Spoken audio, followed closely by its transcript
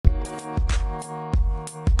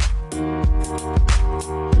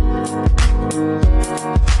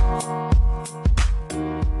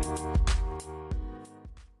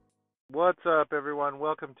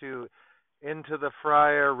welcome to Into the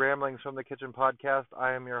Fryer Ramblings from the Kitchen podcast.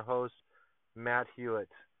 I am your host, Matt Hewitt.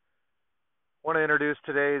 I want to introduce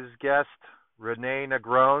today's guest, Rene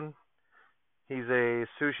Negron. He's a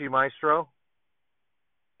sushi maestro,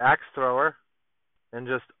 axe thrower, and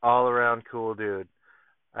just all-around cool dude.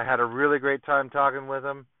 I had a really great time talking with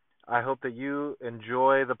him. I hope that you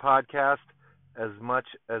enjoy the podcast as much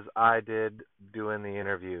as I did doing the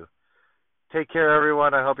interview. Take care,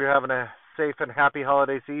 everyone. I hope you're having a safe and happy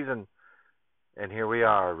holiday season. And here we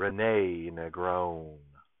are, Rene Negron.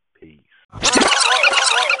 Peace.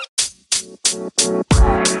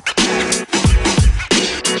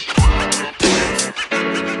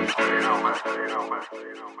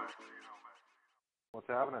 What's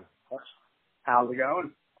happening? How's it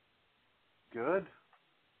going? Good.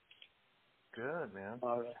 Good, man.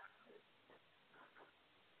 All right.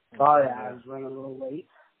 Sorry, I was running a little late.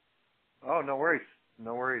 Oh, no worries.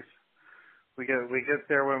 No worries. We get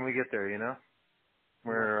there when we get there, you know?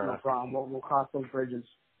 No problem. We'll cross those bridges.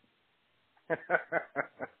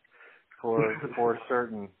 for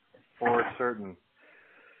certain. For certain.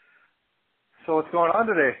 So what's going on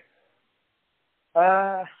today?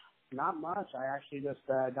 Not much. I actually just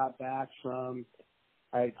got back from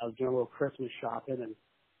I was doing a little Christmas shopping and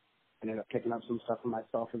ended up picking up some stuff for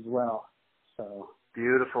myself as well. So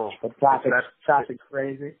beautiful. The traffic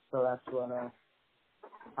crazy, so that's what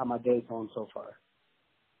how my day's going so far.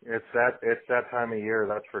 It's that time of year,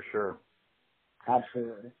 that's for sure.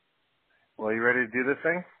 Absolutely. Well, you ready to do this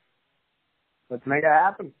thing? Let's make it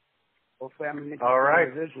happen. Hopefully I'm gonna make all right.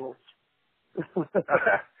 Visuals.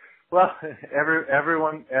 Well,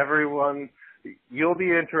 everyone, you'll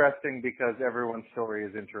be interesting because everyone's story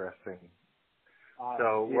is interesting.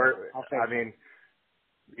 So we're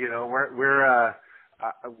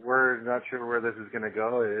not sure where this is going to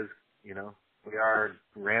go. It is, we are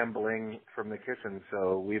rambling from the kitchen,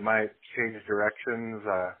 so we might change directions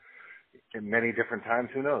in many different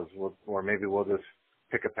times. Who knows? Or maybe we'll just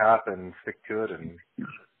pick a path and stick to it, and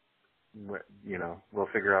we'll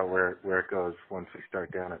figure out where it goes once we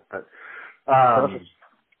start down it. But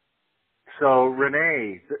so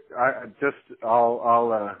Rene,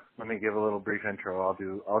 I'll let me give a little brief intro.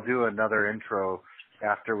 I'll do another intro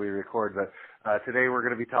after we record. But today we're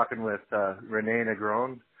going to be talking with Rene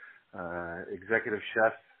Negron, executive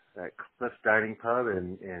chef at Cliff's Dining Pub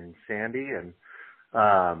in Sandy, and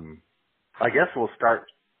I guess we'll start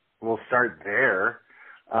there,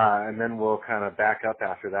 and then we'll kind of back up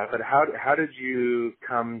after that. But how did you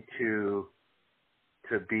come to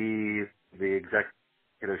be the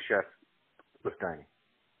executive chef at Cliff's Dining?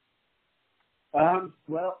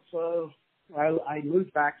 Well, so I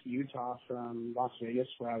moved back to Utah from Las Vegas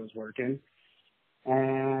where I was working,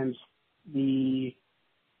 and the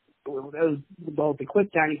Cliff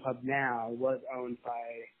Dining Pub now was owned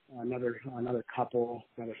by another couple,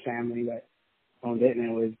 another family that owned it, and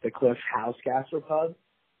it was the Cliff Housecaster Pub.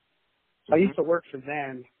 So I used to work for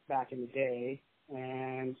them back in the day,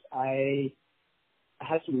 and I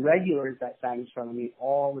had some regulars that sat in front of me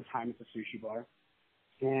all the time at the sushi bar.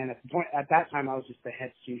 And at that time, I was just the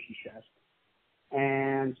head sushi chef.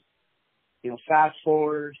 And, fast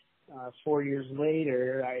forward 4 years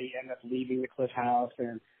later, I ended up leaving the Cliff House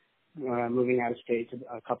and moving out of state to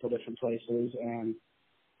a couple different places. And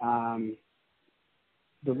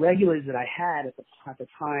the regulars that I had at the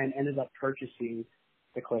time ended up purchasing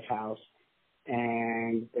the Cliff House.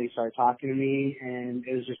 And they started talking to me, and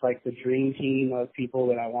it was just like the dream team of people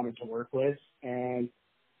that I wanted to work with. And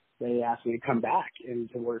they asked me to come back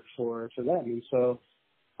and to work for them. And so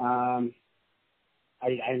I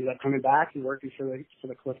ended up coming back and working for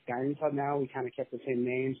the Cliff Dining Pub now. We kind of kept the same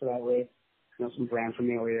name, so that way, some brand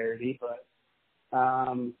familiarity. But,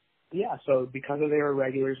 so because they were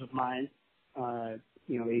regulars of mine, they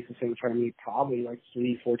used to sit in front of me probably like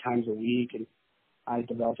 3-4 times a week, and I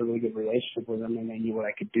developed a really good relationship with them, and they knew what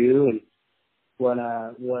I could do and what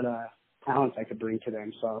talents I could bring to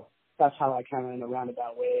them. So that's how I kind of, in a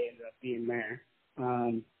roundabout way, ended up being there.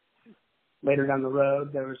 Later down the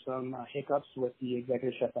road, there were some hiccups with the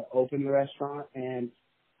executive chef that opened the restaurant, and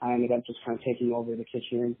I ended up just kind of taking over the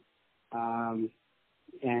kitchen and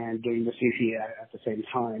doing the sushi at the same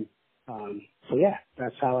time.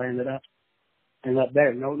 That's how I ended up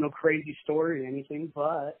there. No crazy story or anything,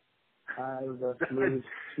 but it was a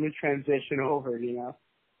smooth transition over,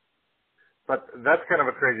 But that's kind of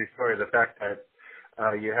a crazy story, the fact that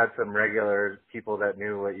you had some regular people that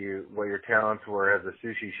knew what your talents were as a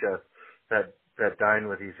sushi chef that dined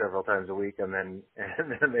with you several times a week, and then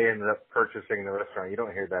they ended up purchasing the restaurant. You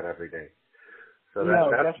don't hear that every day. So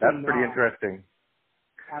that's pretty interesting.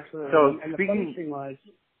 Absolutely. So and the funny thing was,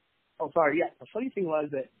 Oh, sorry. Yeah. The funny thing was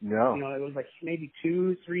that, No. you know, it was like maybe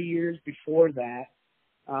 2-3 years before that,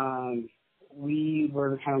 we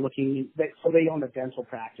were kind of looking, so they owned a dental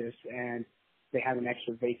practice and they had an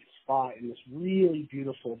extra vacant spot in this really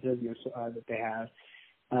beautiful business that they have.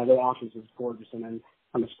 Their office is gorgeous. And then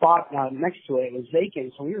on the spot next to it was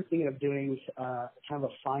vacant. So we were thinking of doing kind of a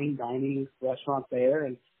fine dining restaurant there.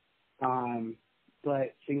 And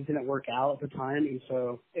but things didn't work out at the time. And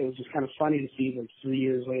so it was just kind of funny to see like 3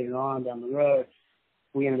 years later on down the road,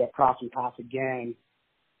 we ended up crossing paths again.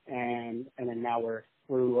 And then now we're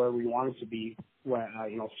where we wanted to be, you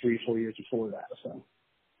know, 3-4 years before that. So,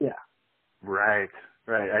 yeah. Right.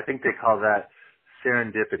 I think they call that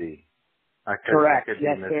serendipity. Correct. I could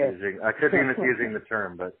Yes, be misusing the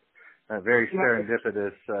term, but a very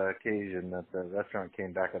serendipitous occasion that the restaurant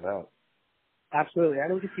came back about. Absolutely. I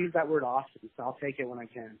don't get to use that word often, so I'll take it when I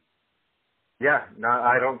can. Yeah. No,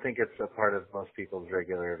 I don't think it's a part of most people's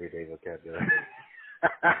regular everyday vocabulary.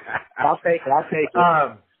 I'll take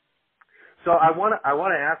it. So I want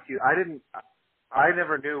to ask you. I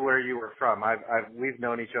never knew where you were from. We've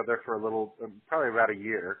known each other for a little, probably about a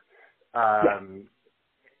year.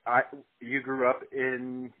 You grew up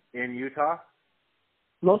in Utah?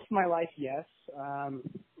 Most of my life, yes.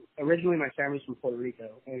 Originally, my family's from Puerto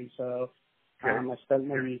Rico, and so I spent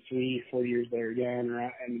maybe 3-4 years there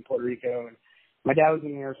again in Puerto Rico. And my dad was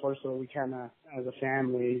in the Air Force, so we kind of, as a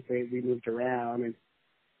family, we moved around. And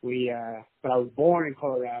but I was born in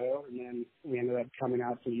Colorado, and then we ended up coming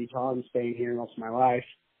out to Utah and staying here most of my life.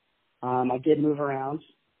 I did move around.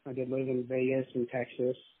 I did live in Vegas and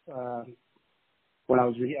Texas. When I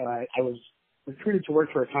was recruited to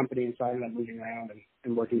work for a company, and so I ended up moving around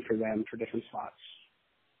and working for them for different spots.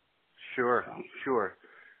 Sure.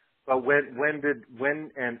 But when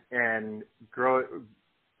grow.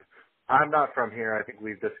 I'm not from here. I think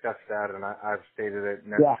we've discussed that, and I've stated it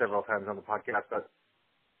several times on the podcast. But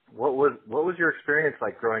what was your experience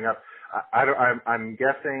like growing up? I'm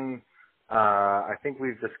guessing. I think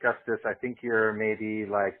we've discussed this. I think you're maybe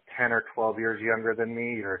like 10 or 12 years younger than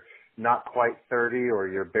me. You're not quite 30, or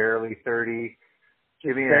you're barely 30.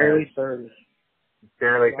 Barely 30.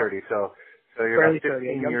 Barely 30. So you're about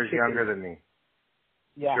 15 years younger than me.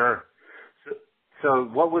 Yeah. Sure. So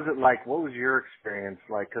what was it like? What was your experience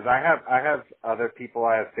like? Because I have other people.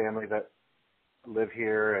 I have family that live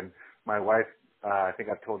here, and my wife. I think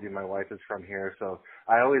I've told you my wife is from here. So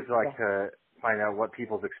I always like to find out what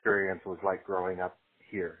people's experience was like growing up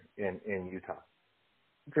here in Utah.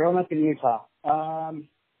 Growing up in Utah.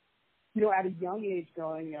 You know, at a young age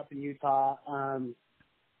growing up in Utah,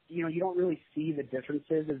 you know, you don't really see the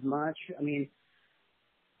differences as much. I mean,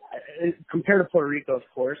 compared to Puerto Rico, of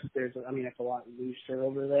course, it's a lot looser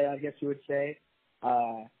over there, I guess you would say.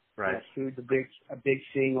 Right. You know, food's a big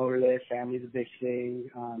thing over there. Family's a big thing.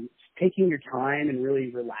 Taking your time and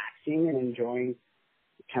really relaxing and enjoying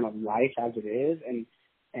kind of life as it is,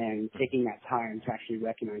 and taking that time to actually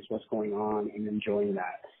recognize what's going on and enjoying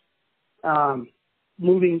that.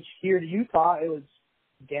 Moving here to Utah, it was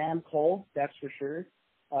damn cold, that's for sure.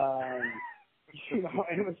 You know,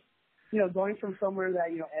 it was, you know, going from somewhere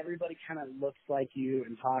that, you know, everybody kind of looks like you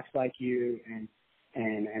and talks like you and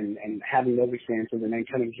having those experiences, and then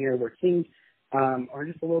coming here where things are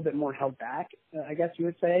just a little bit more held back, I guess you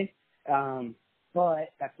would say.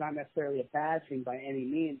 But that's not necessarily a bad thing by any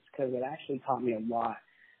means, because it actually taught me a lot,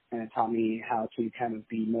 and it taught me how to kind of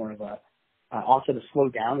be more of also to slow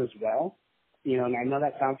down as well. You know, and I know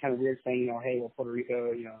that sounds kind of weird saying, you know, hey, well, Puerto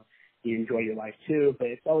Rico, you know, you enjoy your life too, but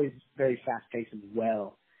it's always very fast-paced as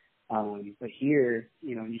well. But here,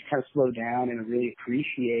 you know, you kind of slow down and really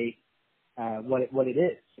appreciate what it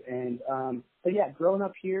is. And but yeah, growing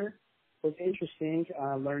up here was interesting,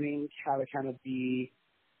 learning how to kind of be,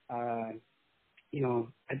 you know,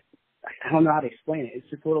 I don't know how to explain it. It's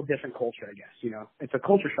just a little different culture, I guess. You know, it's a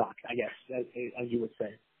culture shock, I guess, as you would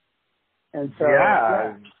say. And so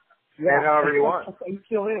say however you want. You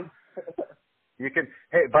still in. You can.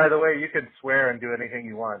 Hey, by the way, you can swear and do anything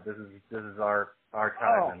you want. This is our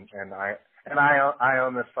time, and I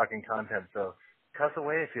own this fucking content. So cuss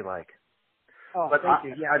away if you like. Oh, but thank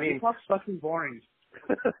you. Yeah, I mean, talk's fucking boring.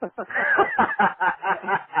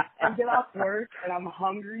 I get off work and I'm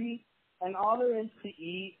hungry, and all there is to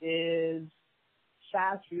eat is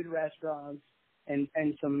fast food restaurants and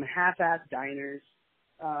some half-assed diners.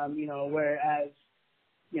 You know, whereas,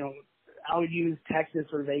 you know, I would use Texas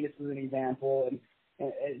or Vegas as an example, and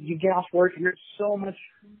you get off work and there's so much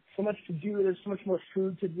to do. There's so much more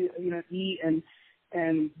food to do, you know, eat, and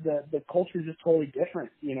the culture is just totally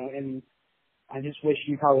different, you know. And I just wish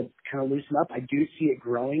Utah would kind of loosen up. I do see it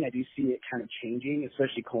growing. I do see it kind of changing,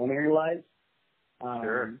 especially culinary-wise.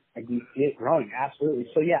 Sure. I do see it growing, absolutely.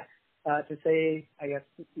 So yeah, to say, I guess,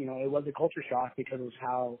 it was a culture shock because of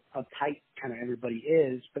how uptight kind of everybody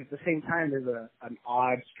is, but at the same time, there's an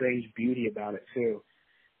odd, strange beauty about it too.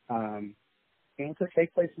 And it's a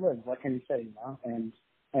safe place to live. What can you say,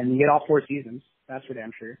 And you get all 4 seasons. That's for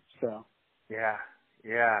damn sure. So. Yeah.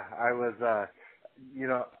 I was,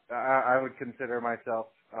 I would consider myself,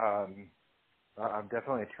 I'm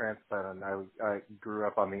definitely a transplant, and I grew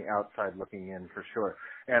up on the outside looking in for sure.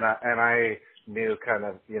 And I knew kind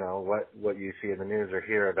of, what you see in the news or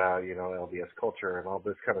hear about, LDS culture and all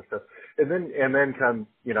this kind of stuff. And then come,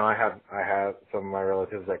 I have some of my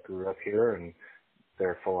relatives that grew up here, and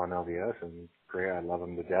they're full on LDS, and great, I love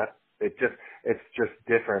them to death. It's just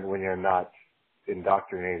different when you're not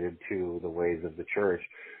indoctrinated to the ways of the church.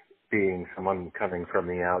 Being someone coming from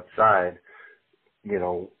the outside,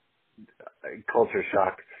 culture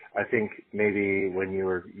shock. I think maybe when you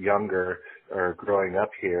were younger or growing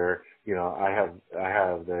up here, I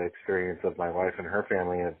have the experience of my wife and her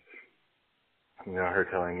family of, her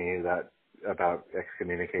telling me that about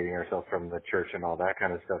excommunicating herself from the church and all that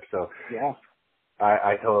kind of stuff. So yeah.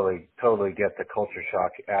 I totally get the culture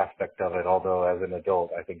shock aspect of it, although as an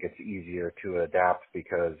adult, I think it's easier to adapt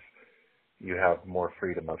because you have more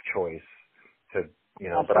freedom of choice to,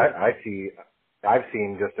 but I've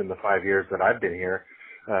seen just in the 5 years that I've been here,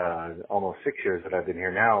 almost 6 years that I've been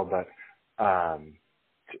here now, but,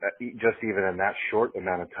 just even in that short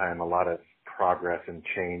amount of time, a lot of progress and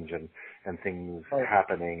change and things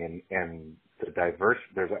happening and the diverse,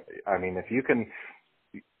 if you can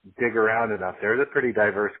dig around enough, there's a pretty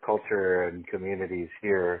diverse culture and communities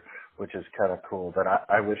here, which is kind of cool, but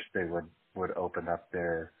I wish they would open up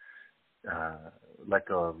their, let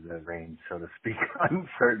go of the reins, so to speak, on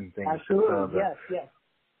certain things. Absolutely, yes.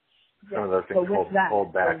 Some of those things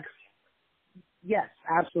hold back. Yes,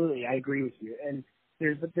 absolutely, I agree with you. And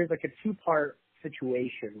there's like a 2-part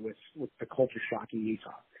situation with the culture shock in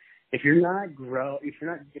Utah. If you don't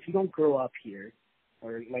grow up here,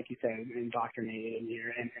 or like you said, indoctrinated in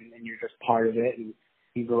here, and you're just part of it, and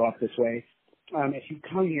you grow up this way. If you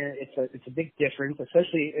come here, it's a big difference,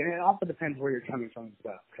 especially, and it also depends where you're coming from as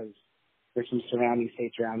well, because there's some surrounding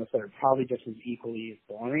states around us that are probably just as equally as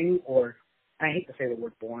boring, or I hate to say the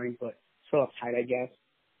word boring, but so uptight, I guess.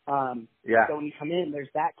 So when you come in, there's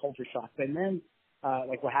that culture shock. And then,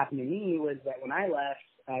 like what happened to me was that when I left,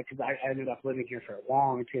 because I ended up living here for a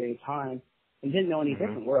long period of time and didn't know any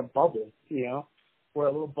different. We're a bubble, We're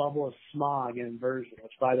a little bubble of smog and inversion,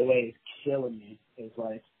 which, by the way, is killing me. It's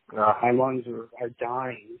like my lungs are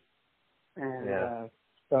dying. And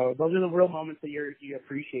so those are the real moments that you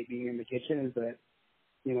appreciate being in the kitchen, is that,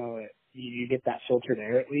 you get that filtered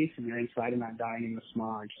air at least, and you're inside and not dying in the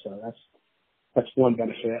smog. So that's one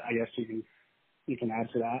benefit, I guess you can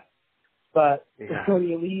add to that. But when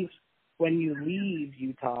you leave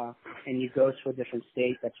Utah and you go to a different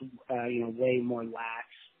state that's way more lax.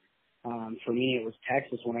 For me, it was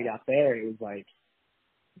Texas. When I got there, it was like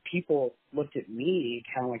people looked at me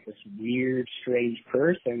kind of like this weird, strange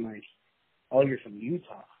person, like, oh, you're from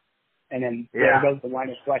Utah. And then there goes the line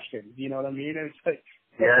of questions. You know what I mean? It's like,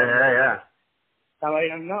 yeah. I'm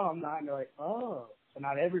like, no, I'm not. And they're like, oh, so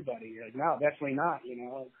not everybody. You're like, no, definitely not, you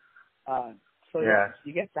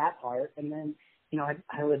get that part. And then, I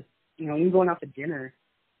would, even going out to dinner,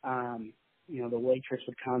 the waitress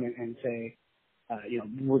would come and say,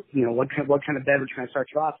 what kind of beverage can I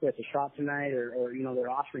start you off with? A shot tonight, or they're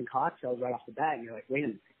offering cocktails right off the bat, and you're like, wait a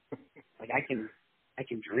minute, like I can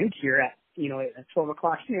drink here at 12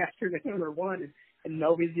 o'clock in the afternoon or 1, and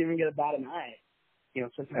nobody's even get a bat an eye. And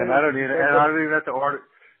I don't even have to order.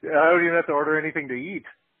 I don't even have to order anything to eat.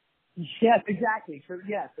 Yes, exactly.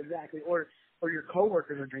 Or your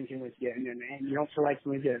coworkers are drinking with you, and you don't feel like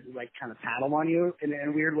somebody's gonna like kind of paddle on you in a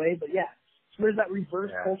weird way, but yeah. So there's that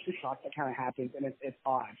reverse culture shock that kind of happens, and it's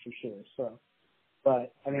odd for sure. So,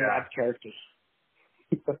 but I mean that's characters.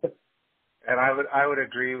 And I would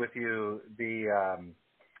agree with you.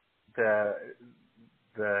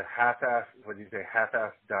 The half-ass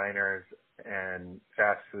diners and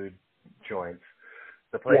fast food joints.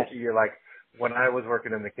 The place you're like, when I was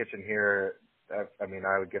working in the kitchen here,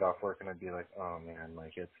 I would get off work and I'd be like, oh man,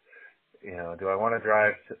 like it's, do I want to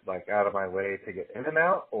drive out of my way to get in and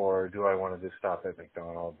out, or do I want to just stop at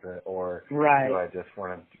McDonald's, or do I just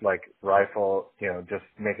want to rifle, just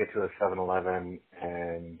make it to a 7-Eleven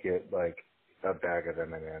and get a bag of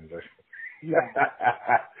M&Ms or something. Yeah.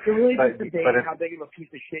 It really just debating how big of a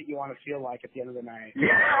piece of shit you want to feel like at the end of the night.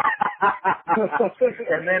 Yeah.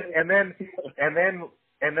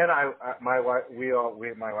 and then my wife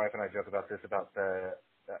and I joke about this, about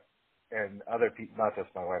and other people, not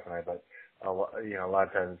just my wife and I, but a lot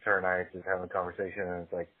of times her and I just having a conversation, and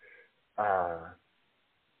it's like,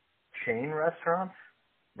 chain restaurants,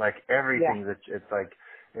 like everything that it's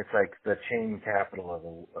like the chain capital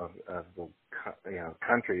of the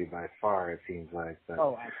country by far. It seems like, but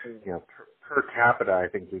Oh, absolutely. Per capita, I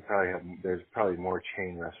think there's probably more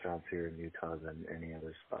chain restaurants here in Utah than any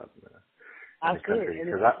other spot in the country. And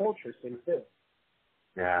it's a culture thing too.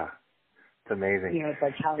 Yeah, it's amazing. It's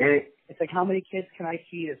like how many kids can I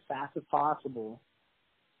feed as fast as possible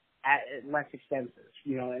at less expensive,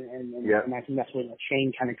 and I think that's where the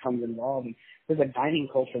chain kind of comes involved. And there's a dining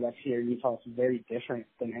culture that's here in Utah. It's very different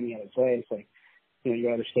than any other place. Like, you go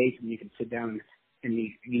to other states and you can sit down and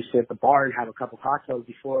you sit at the bar and have a couple cocktails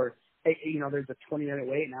before, there's a 20-minute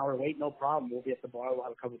wait, an hour wait, no problem. We'll be at the bar, we'll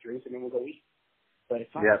have a couple of drinks, and then we'll go eat. But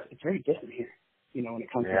it's not, it's very different here, when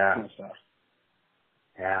it comes to that kind of stuff.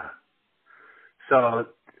 Yeah. So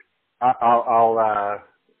I'll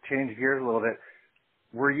change gears a little bit.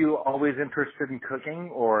 Were you always interested in cooking,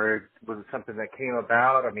 or was it something that came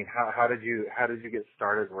about? I mean, how did you get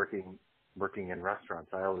started working in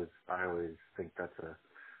restaurants? I always think that's a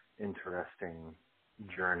interesting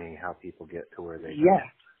journey, how people get to where they go. Yeah,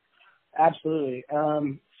 absolutely.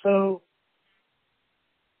 So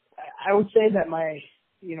I would say that my,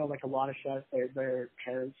 like a lot of chefs, their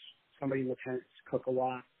parents, somebody in the parents cook a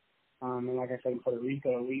lot. And like I said, in Puerto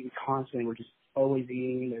Rico, we constantly were just always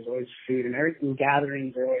eating. There's always food, and everything.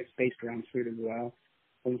 Gatherings are always based around food as well.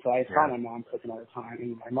 And so I saw my mom cooking all the time,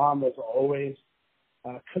 and my mom was always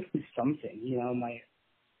cooking something.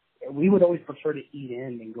 We would always prefer to eat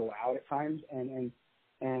in than go out at times, and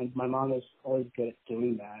my mom was always good at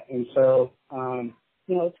doing that. And so,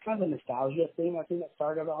 it's kind of a nostalgia thing. I think that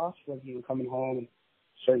started off was coming home and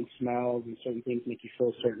certain smells and certain things make you feel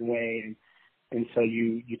a certain way, and so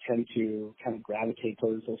you tend to kind of gravitate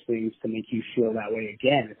towards those things to make you feel that way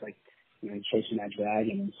again. It's like, chasing that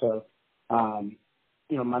dragon. And so,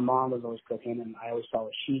 my mom was always cooking, and I always saw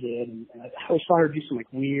what she did, and I always saw her do some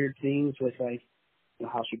like weird things with like,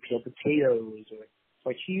 how she peeled potatoes, or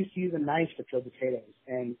like she used to use a knife to peel potatoes.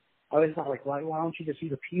 And I always thought like, why don't you just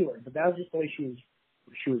use a peeler? But that was just the way she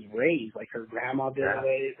was raised. Like her grandma did it that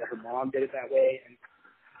way, her mom did it that way, and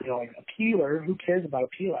like a peeler, who cares about a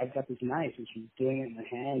peeler? I've got this knife, and she's doing it in her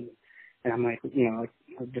hand. And I'm like,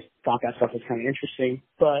 I just thought that stuff was kind of interesting.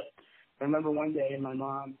 But I remember one day,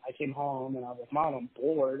 I came home, and I was like, Mom, I'm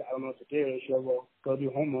bored. I don't know what to do. She goes, well, go do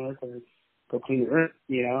homework or go clean the room,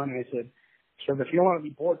 And I said, if you don't want to be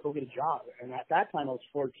bored, go get a job. And at that time, I was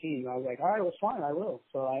 14. And I was like, all right, well, fine, I will.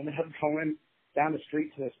 So I ended up going down the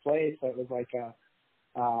street to this place that was like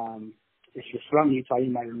if you're from Utah, you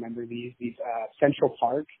might remember these Central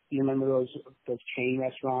Park. Do you remember those chain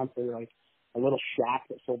restaurants? They were like a little shack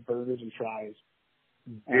that sold burgers and fries.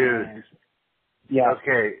 Dude. And, yeah.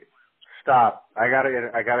 Okay. Stop. I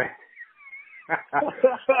gotta.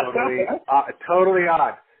 Totally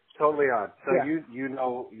odd. So you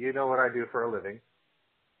know what I do for a living.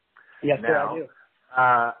 Yes, now, sir,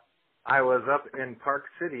 I do. I was up in Park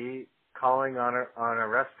City calling on a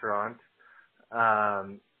restaurant,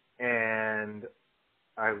 and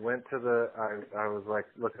I went to I was like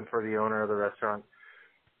looking for the owner of the restaurant,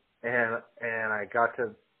 and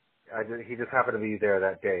he just happened to be there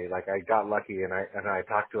that day. Like I got lucky, and I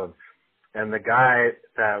talked to him. And the guy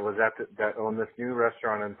that owned this new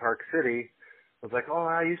restaurant in Park City was like, "Oh,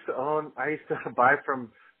 I used to buy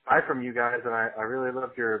from you guys, and I really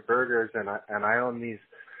loved your burgers, and I own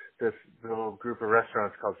this little group of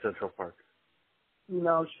restaurants called Central Park."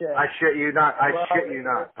 No shit. I shit you not.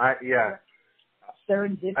 Yeah.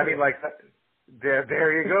 Serendipity. I mean, like,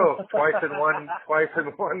 there you go. Twice in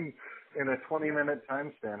one in a 20-minute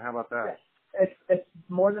time span. How about that? It's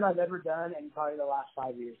more than I've ever done in probably the last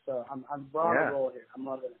 5 years. So I'm on a roll here. I'm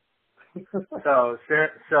loving it.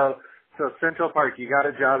 So Central Park, you got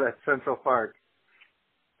a job at Central Park.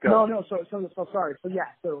 Go. No. So sorry.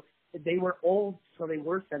 So they were old. So they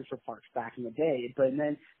were Central Parks back in the day. But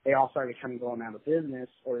then they all started kind of going out of business,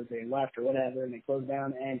 or they left, or whatever, and they closed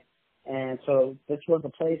down. And so this was a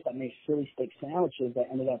place that made Philly steak sandwiches that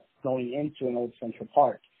ended up going into an old Central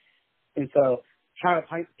Park. And so trying to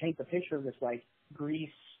paint the picture of this like Grease,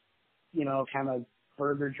 kind of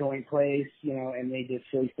burger joint place, and they did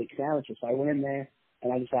Philly steak sandwiches. So I went in there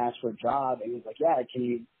and I just asked for a job, and he was like, "Yeah, can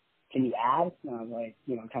you add?" And I was like,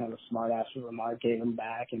 kind of a smart ass remark, gave him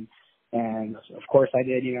back, and of course I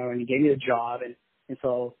did, and he gave me the job, and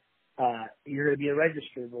so you're gonna be a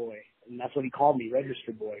register boy, and that's what he called me,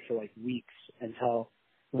 register boy, for like weeks, until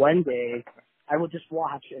one day I would just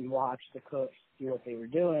watch the cooks do what they were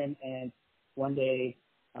doing, and one day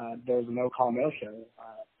there was a no-call, no-show.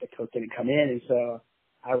 The cook didn't come in, and so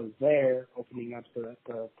I was there opening up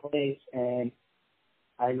the place, and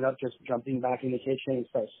I ended up just jumping back in the kitchen and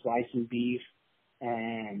started slicing beef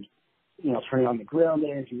and, turning on the grill and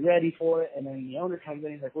getting you ready for it. And then the owner comes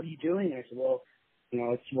in and he's like, "What are you doing?" And I said, "Well,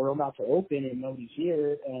 we're about to open and nobody's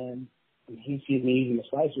here." And he sees me using the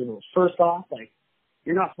slicer. Well, first off, like,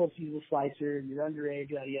 you're not supposed to use a slicer. You're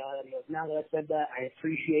underage, yada, yada. And he goes, "Now that I said that, I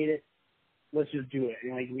appreciate it. Let's just do it."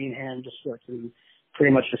 And like, me and him just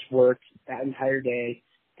pretty much just worked that entire day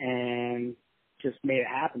and just made it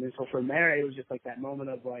happen. And so from there, it was just like that moment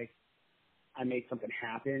of like, I made something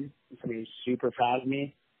happen and somebody was super proud of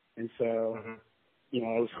me. And so,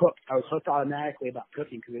 I was hooked. I was hooked automatically about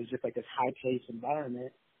cooking because it was just like this high paced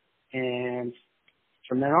environment. And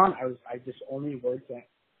from then on, I just only worked at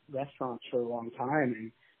restaurants for a long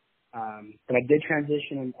time. And, but I did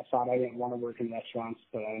transition and I thought I didn't want to work in restaurants,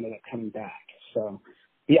 but I ended up coming back. So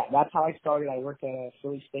yeah, that's how I started. I worked at a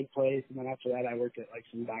Philly steak place. And then after that, I worked at like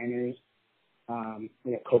some diners,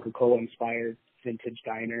 Coca-Cola inspired vintage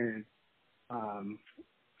diner, and,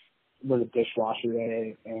 was a dishwasher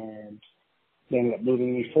there, and they ended up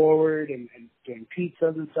moving me forward and doing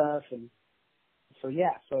pizzas and stuff. And so,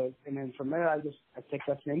 yeah, and then from there, I picked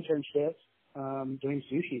up an internship, doing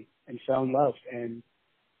sushi and fell in love. And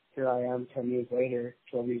here I am 10 years later,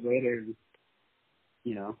 12 years later, and,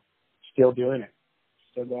 still doing it,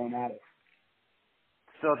 still going at it.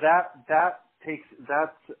 So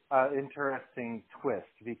that's an interesting twist,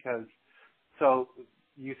 because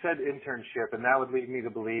you said internship, and that would lead me to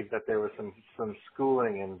believe that there was some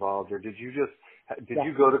schooling involved, or did you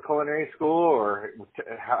go to culinary school, or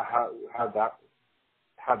how'd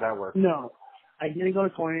that work? No, I didn't go to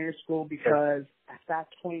culinary school because at that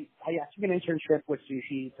point I took an internship with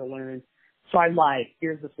sushi to learn. So I lied.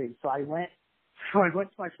 Here's the thing. So I went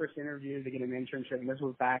to my first interview to get an internship, and this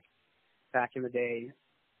was back in the day.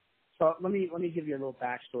 So let me give you a little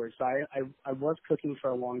backstory. So I was cooking for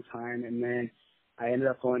a long time, and then I ended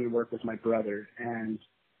up going to work with my brother and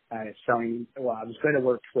selling. Well, I was going to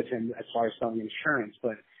work with him as far as selling insurance,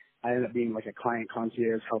 but I ended up being like a client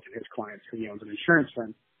concierge, helping his clients because he owns an insurance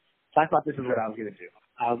firm. So I thought this is what I was going to do.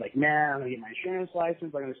 I was like, man, I'm going to get my insurance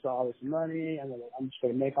license. I'm going to sell all this money. I'm just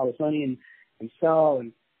going to make all this money and sell,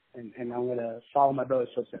 and I'm going to follow my brother's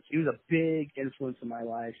footsteps. He was a big influence in my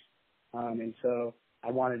life, and so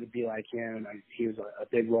I wanted to be like him, and he was a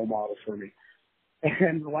big role model for me.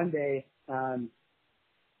 And one day, he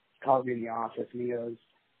called me in the office, and he goes,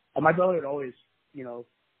 my brother had always,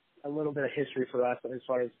 a little bit of history for us as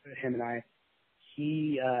far as him and I.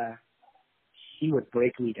 He would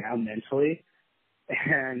break me down mentally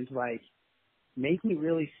and like make me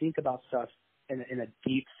really think about stuff in a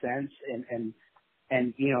deep sense, and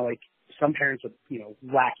like some parents would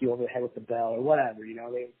whack you over the head with the bell or whatever,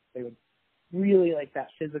 they would really like that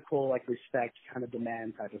physical like respect kind of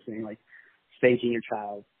demand type of thing, like spanking your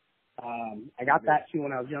child. I got that too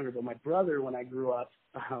when I was younger, but my brother, when I grew up,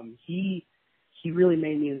 he really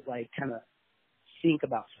made me like kind of think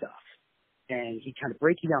about stuff, and he kind of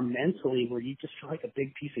break you down mentally where you just feel like a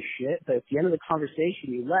big piece of shit, but at the end of the conversation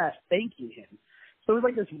you left thanking him. So it was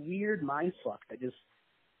like this weird mind fuck that just,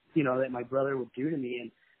 that my brother would do to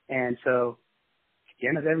me, and so at the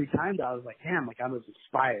end of every time I was like, damn, like I was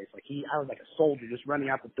inspired. Like I was like a soldier just running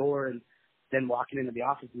out the door and then walking into the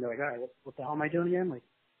office, and they're like, all right, what the hell am I doing again? Like,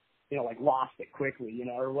 like lost it quickly,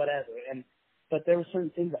 or whatever. But there were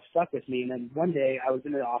certain things that stuck with me. And then one day I was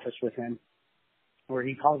in the office with him where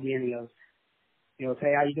he called me and he goes,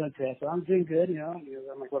 hey, how you doing today? I said, I'm doing good,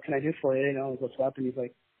 I'm like, what can I do for you? Like, what's up? And he's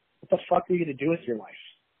like, what the fuck are you going to do with your life?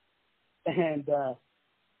 And,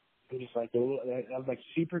 I'm just like, I was like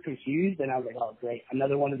super confused, and I was like, oh great,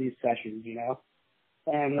 another one of these sessions,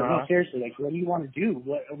 And no, seriously, like, what do you want to do?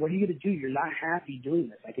 What are you going to do? You're not happy doing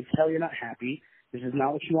this. I can tell you're not happy. This is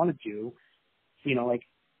not what you want to do. Like,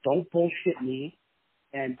 don't bullshit me,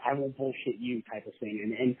 and I won't bullshit you type of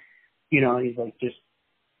thing. And he's like, just,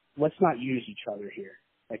 let's not use each other here.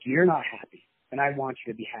 Like, you're not happy, and I want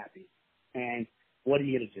you to be happy. And what are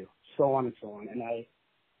you going to do? So on and so on. And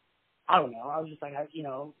I don't know. I was just like, at a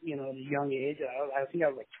young age, I think I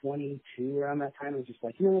was like 22 around that time. I was just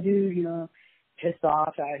like, dude, pissed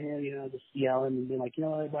off at him, just yelling and being like,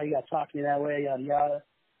 why you got to talk to me that way, yada, yada.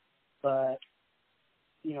 But,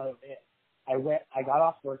 I got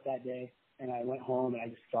off work that day and I went home and I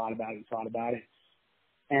just thought about it.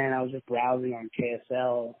 And I was just browsing on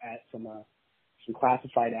KSL at some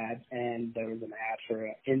classified ads, and there was an ad for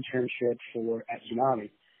an internship at Tsunami,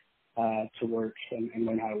 to work and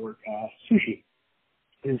learn how to work, sushi.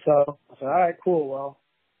 And so I said, all right, cool. Well,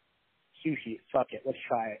 sushi, fuck it, let's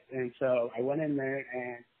try it. And so I went in there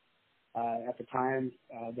and At the time,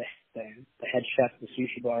 the head chef of the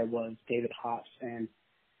sushi bar was David Hops, and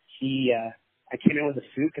I came in with a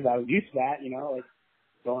suit because I was used to that, like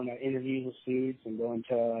going to interviews with suits and going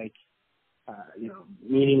to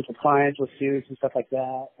meetings with clients with suits and stuff like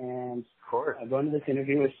that. And Of course. I go into this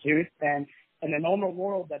interview with suits, and in the normal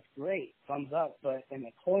world, that's great, thumbs up. But in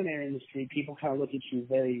the culinary industry, people kind of look at you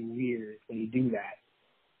very weird when you do that.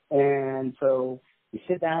 And so you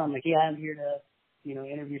sit down, I'm like, yeah, I'm here to,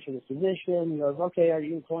 interview for this position. He goes, okay, are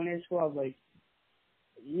you in culinary school? I was like,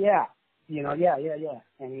 yeah, yeah.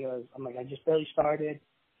 And he goes, I'm like, I just barely started. And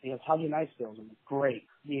he goes, how's your knife skills? I'm like, great.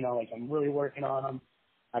 I'm really working on them.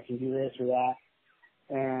 I can do this or that.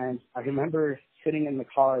 And I remember sitting in the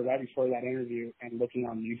car right before that interview and looking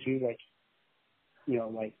on YouTube,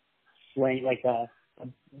 slang,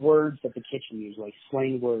 words that the kitchen use, like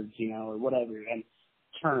slang words, or whatever, and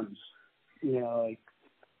terms, I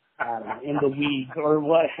don't know, in the weeds or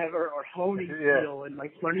whatever, or honing skill, and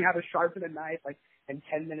learning how to sharpen a knife, in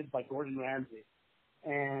 10 minutes, like Gordon Ramsay.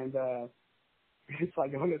 And it's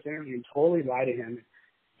like going to this interview and totally lie to him.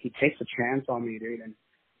 He takes a chance on me, dude, and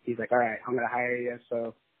he's like, all right, I'm going to hire you.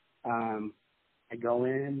 So I go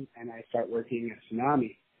in and I start working at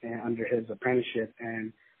Tsunami under his apprenticeship,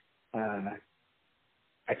 and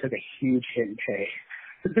I took a huge hit in pay.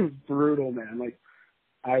 It was brutal, man.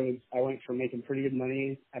 I went from making pretty good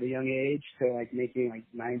money at a young age to making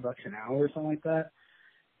 $9 an hour or something like that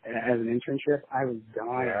as an internship. I was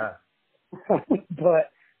dying. Yeah.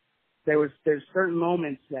 But there's certain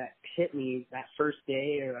moments that hit me that first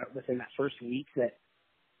day or within that first week that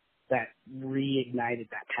reignited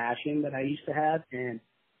that passion that I used to have, and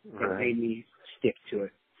it made me stick to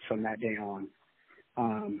it from that day on.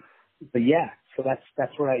 But yeah, so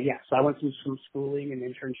that's where so I went through some schooling and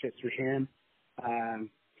internships with him.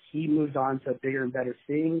 He moved on to bigger and better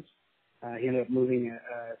things. He ended up moving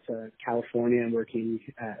to California and working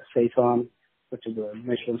at Seitan, which is a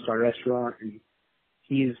Michelin star restaurant, and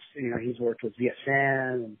he's worked with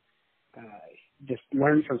VSN and just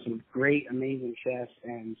learned from some great, amazing chefs,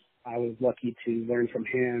 and I was lucky to learn from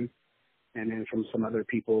him and then from some other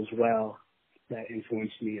people as well that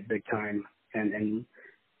influenced me a big time and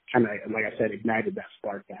kind of, like I said, ignited that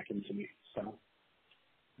spark back into me. So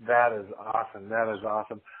that is awesome. That is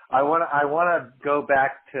awesome. I want to go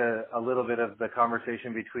back to a little bit of the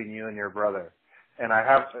conversation between you and your brother, and I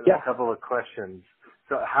have a couple of questions.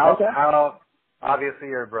 So how obviously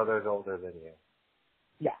your brother's older than you.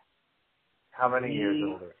 Yeah. How many years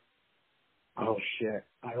older? Oh shit!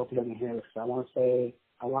 I hope he doesn't hear this. I want to say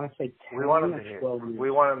 10 we want him to hear. 12 years.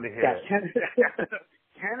 We want him to hear. Yeah,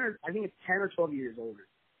 10 or I think it's 10 or 12 years older.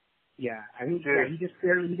 Yeah, I think he just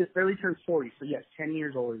barely turned 40. So yes, 10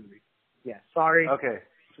 years older than me. Yeah, sorry. Okay.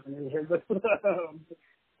 It's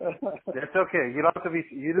okay. You don't have to be.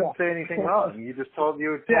 You didn't say anything wrong. You just told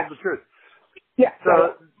the truth. Yeah.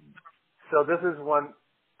 So this is one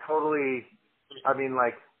totally. I mean,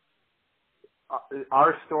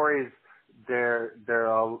 our stories. They're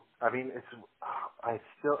all. I mean, I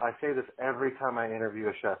say this every time I interview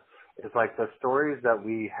a chef. It's like the stories that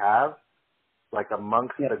we have,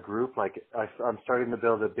 amongst the group. I'm starting to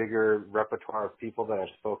build a bigger repertoire of people that I've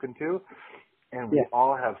spoken to, and we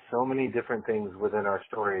all have so many different things within our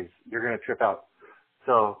stories. You're gonna trip out.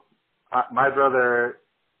 So, my brother.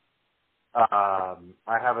 I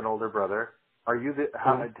have an older brother. Are you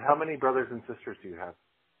how many brothers and sisters do you have?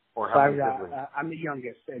 Or how many siblings? I'm the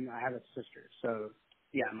youngest, and I have a sister. So,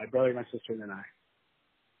 yeah, my brother, my sister, and then I.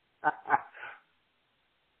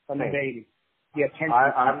 I'm the baby. Yeah, 10.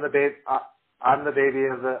 I'm the baby. I'm the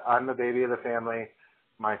baby of the family.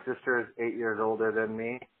 My sister is 8 years older than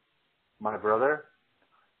me. My brother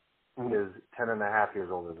is 10 and a half years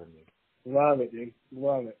older than me. Love it, dude.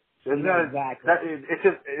 Love it. Isn't that exactly?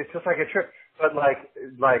 It's just like a trip. But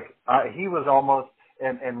he was almost.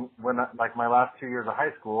 And when my last 2 years of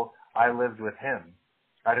high school, I lived with him.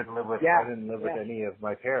 I didn't live with any of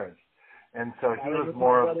my parents, and so he was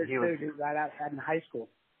more. He was right outside in high school.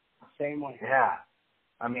 Same way. Yeah,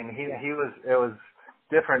 I mean he was. It was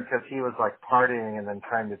different because he was partying and then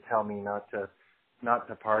trying to tell me not to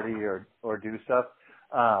party or do stuff.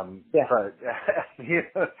 But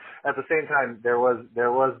at the same time, there was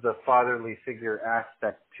the fatherly figure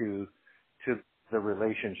aspect to the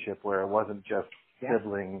relationship where it wasn't just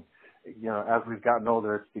sibling. As we've gotten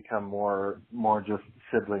older, it's become more just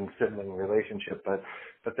sibling relationship. But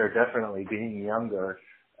they're definitely, being younger,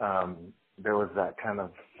 there was that kind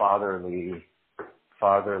of fatherly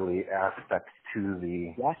aspect to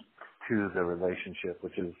the relationship,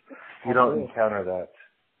 which is you don't encounter that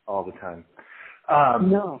all the time.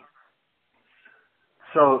 No.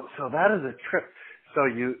 So that is a trip. So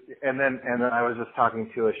and then I was just talking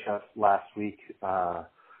to a chef last week,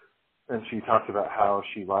 and she talked about how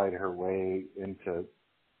she lied her way into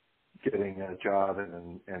getting a job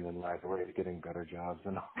and then lied her way to getting better jobs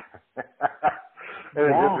and all that. And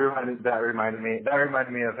it just reminded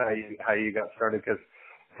me of how you got started because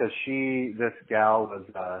this gal was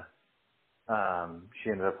she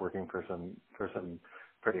ended up working for some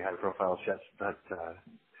pretty high profile chefs, but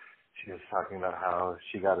she was talking about how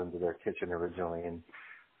she got into their kitchen originally, and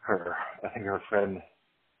I think her friend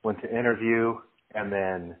went to interview, and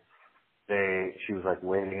then she was like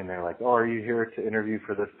waiting, and they're like, "Oh, are you here to interview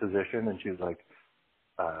for this position?" And she was like,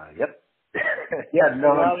 "Yep." He had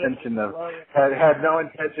no intention of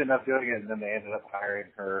doing it, and then they ended up hiring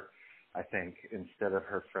her, I think, instead of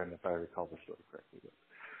her friend, if I recall the story correctly.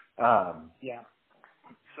 Yeah.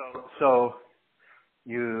 So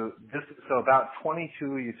about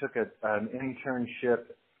 22, you took an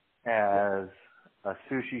internship as a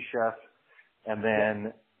sushi chef, and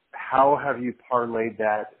then how have you parlayed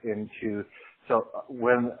that into? So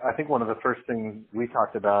I think one of the first things we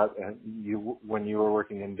talked about, when you were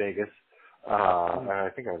working in Vegas, and I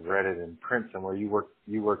think I read it in Princeton where you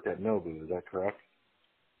worked at Nobu. Is that correct?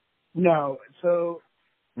 No. So.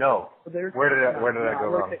 No. Where did I go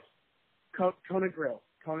wrong? Kona Grill.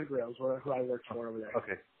 Kona Grill is who I worked for over there.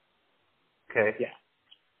 Okay. Okay. Yeah.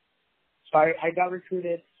 So I got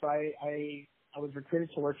recruited. So I was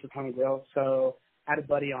recruited to work for Kona Grill. So I had a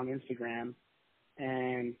buddy on Instagram,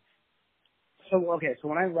 and so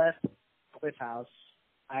when I left Cliff House,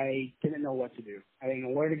 I didn't know what to do. I didn't know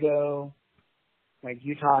where to go. Like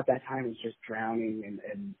Utah at that time was just drowning,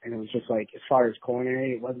 and it was just like, as far as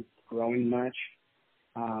culinary, it wasn't growing much.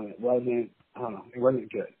 It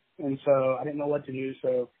wasn't good. And so I didn't know what to do.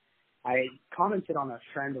 So I commented on a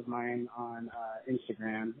friend of mine on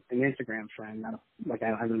Instagram, an Instagram friend. I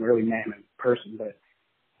haven't really met him in person, but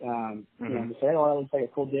he said, "Oh, that looks like a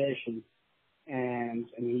cool dish," and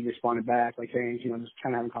he responded back like saying, just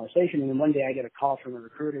trying to have a conversation. And then one day I get a call from a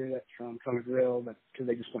recruiter that's from Kona Grill, because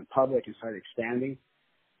they just went public and started expanding.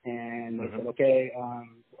 And they said, "Okay,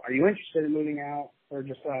 are you interested in moving out or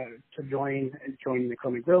just to join the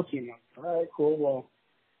Kona Grill team?" And I was like, "All right, cool. Well,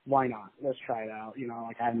 why not? Let's try it out."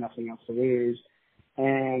 I had nothing else to lose.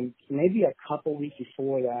 And maybe a couple weeks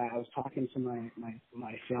before that, I was talking to my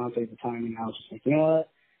fiance at the time, and I was just like, you know what?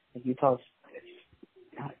 Like, Utah's,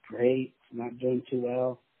 it's not great. It's not doing too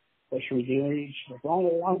well. What should we do? And she's like, why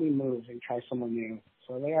don't we move and try someone new?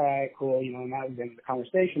 So I was like, all right, cool. And that was the end of the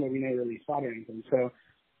conversation, but we never really thought anything. So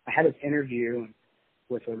I had this interview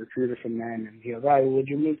with a recruiter from then, and he goes, "All right, would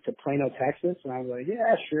you move to Plano, Texas?" And I was like,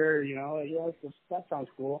 "Yeah, sure, that sounds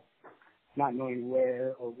cool." Not knowing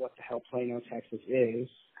where or what the hell Plano, Texas is,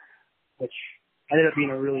 which ended up being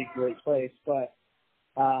a really great place. But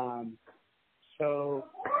so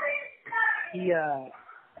he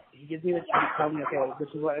gives me the chance to tell me, "Okay, this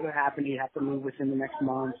is what will happen. You have to move within the next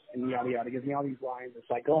month," and yada yada. He gives me all these lines. It's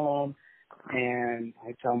like, go home, and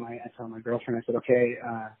I tell my girlfriend, I said, "Okay,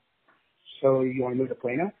 so you want to move to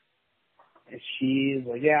Plano?" And she's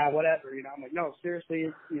like, "Yeah, whatever." I'm like, "No,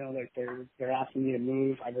 seriously, like they're asking me to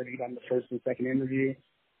move. I've already done the first and second interview.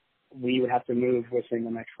 We would have to move within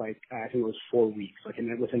the next, I think it was 4 weeks,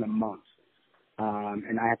 within a month.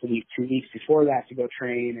 And I have to leave 2 weeks before that to go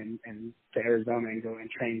train and to Arizona and go and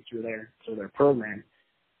train through their program."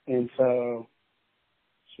 And so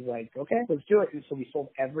she's like, "Okay, let's do it." And so we sold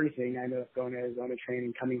everything. I ended up going to Arizona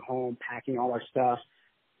training, coming home, packing all our stuff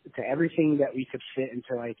to everything that we could fit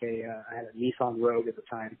into I had a Nissan Rogue at the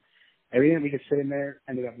time. Everything that we could fit in there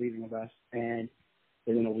ended up leaving with us, and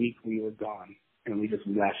within a week we were gone, and we just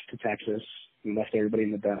left to Texas and left everybody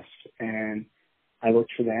in the dust. And I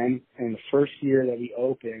worked for them, and the first year that we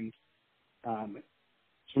opened, so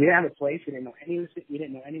we didn't have a place. We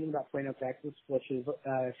didn't know anything about Plano, Texas, which is,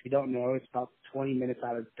 if you don't know, it's about 20 minutes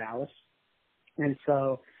out of Dallas. And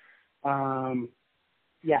so,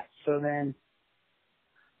 so then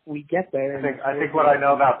we get there. I think what I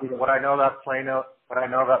know about Plano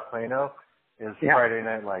is Friday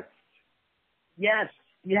Night Lights. Yes,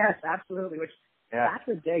 absolutely. Which back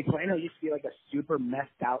in the day, Plano used to be like a super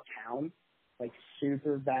messed out town, like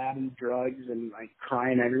super bad in drugs and like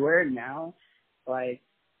crime everywhere. And now,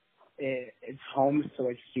 it's homes to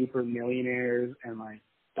like super millionaires and like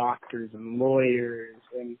doctors and lawyers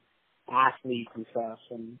and athletes and stuff.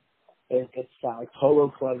 And it's like polo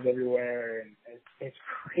clubs everywhere, and it's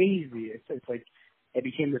crazy. It's like it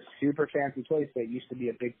became this super fancy place that used to be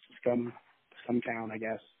a big scum town, I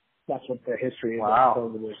guess. That's what the history is.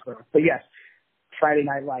 Wow. But yes, Friday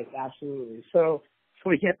Night Lights, absolutely. So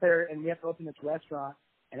we get there and we have to open this restaurant,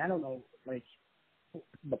 and I don't know,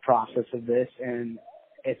 the process of this, and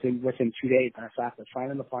within 2 days. So I have to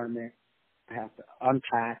find an apartment, I have to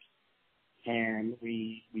unpack, and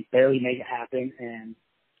we barely make it happen. And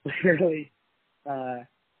literally,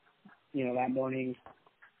 that morning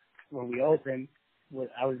when we opened,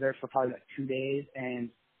 I was there for probably like 2 days, and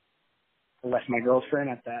I left my girlfriend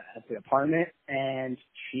at the apartment, and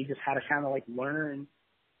she just had to kind of like learn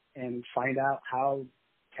and find out how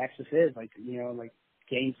Texas is, like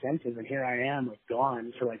gain senses. And here I am, like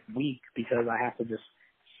gone for like a week because I have to just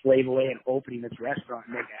slave away at opening this restaurant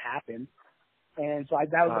and make it happen. And so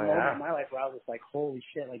that was the moment in my life where I was just like, holy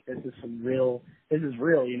shit, like this is real,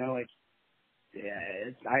 like, yeah,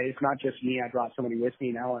 it's not just me. I brought somebody with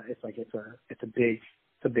me now. It's like, it's a big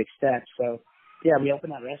step. So yeah, we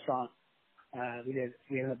opened that restaurant. We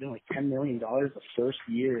ended up doing like $10 million the first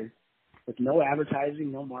year with no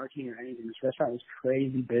advertising, no marketing or anything. This restaurant was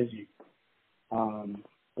crazy busy.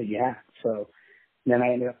 But yeah, so then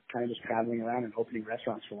I ended up kind of just traveling around and opening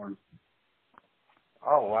restaurants for them.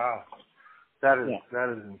 Oh wow. That is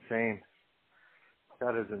insane.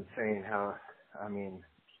 That is insane how,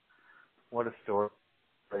 what a story.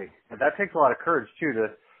 And that takes a lot of courage too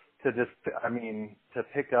to just, to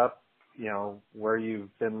pick up, where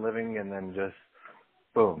you've been living and then just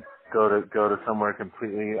boom, go to somewhere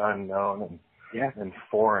completely unknown and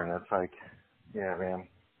foreign. It's like, yeah, man.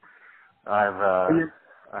 I'm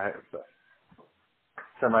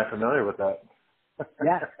semi-familiar with that.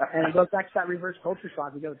 Yeah, and it goes back to that reverse culture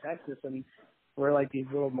shock. We go to Texas and we're like these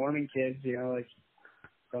little Mormon kids, like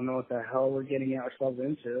don't know what the hell we're getting ourselves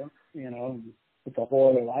into, it's a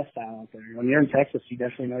whole other lifestyle out there. When you're in Texas, you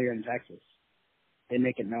definitely know you're in Texas. They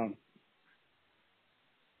make it known.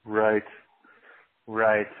 Right.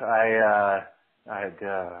 Man,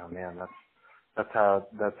 that's how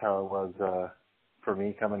it was for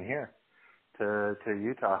me coming here to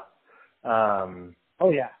Utah. Oh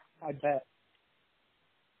yeah, I bet.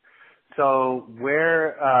 So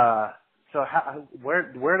where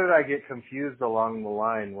did I get confused along the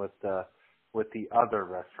line with the other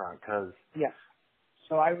restaurant? Cause yes.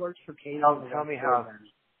 So I worked for catering. Tell me how.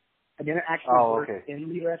 I didn't actually work in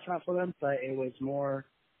the restaurant for them, but it was more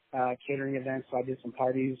catering events. So I did some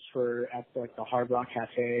parties at like the Hard Rock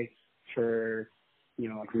Cafe for,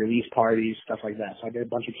 like release parties, stuff like that. So I did a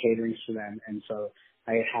bunch of caterings for them, and so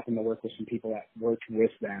I happened to work with some people that worked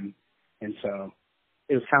with them, and so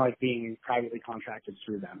it was kind of like being privately contracted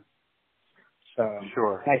through them. So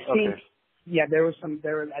sure. I think, yeah, I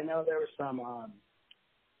know there were some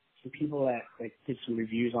people that like did some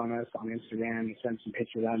reviews on us on Instagram and sent some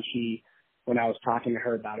pictures out. And when I was talking to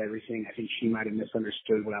her about everything, I think she might have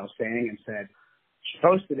misunderstood what I was saying and said, she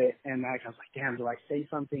posted it, and I was like, damn, do I say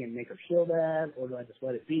something and make her feel bad, or do I just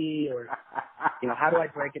let it be, or, how do I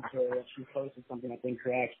break it to her if she posted something I think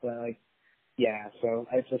correct? But like, yeah, so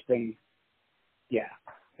it's just been,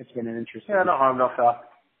 it's been an interesting. Yeah, no harm, no foul.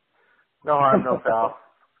 No harm, no foul.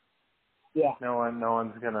 Yeah. No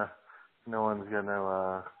one's gonna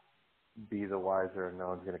be the wiser, and no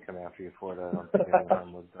one's gonna come after you for it. I don't think any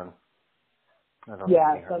harm was done.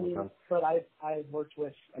 But I've worked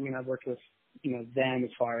with them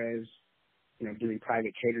as far as doing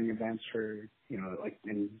private catering events for like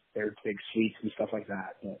in their big suites and stuff like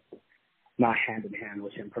that, but not hand in hand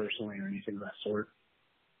with him personally or anything of that sort.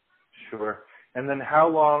 Sure. And then how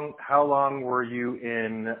long were you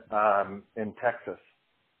in Texas?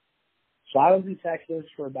 So I was in Texas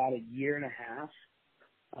for about a year and a half.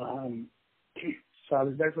 So I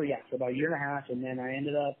was there for about a year and a half, and then I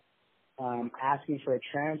ended up asking for a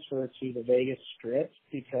transfer to the Vegas Strip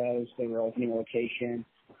because they were opening a location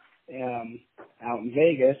out in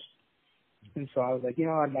Vegas. And so I was like,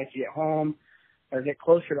 I'd like to get home or get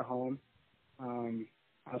closer to home. I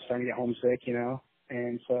was starting to get homesick,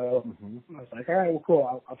 and so I was like, all right, well,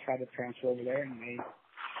 cool. I'll try to transfer over there. And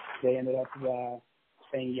they ended up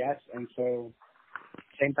saying yes. And so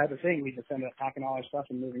same type of thing. We just ended up packing all our stuff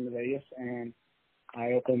and moving to Vegas, and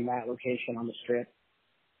I opened that location on the Strip.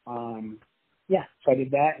 So I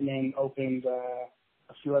did that, and then opened a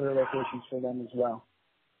few other locations for them as well.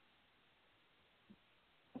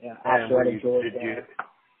 Yeah, after I enjoyed that.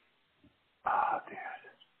 Oh,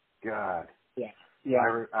 dude, God. Yeah.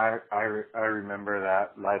 I remember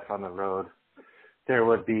that life on the road. There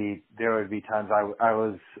would be times I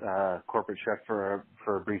was corporate chef for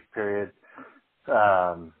a brief period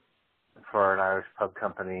for an Irish pub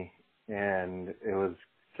company, and it was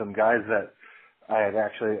some guys that I had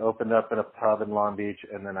actually opened up in a pub in Long Beach,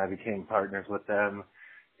 and then I became partners with them,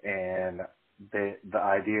 and the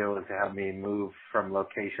idea was to have me move from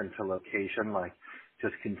location to location, like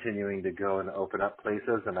just continuing to go and open up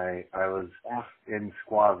places. And I was in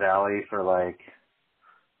Squaw Valley for like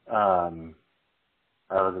I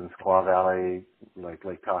was in Squaw Valley, like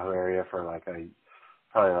Lake Tahoe area for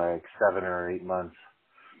probably like 7 or 8 months.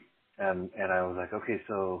 And I was like, okay,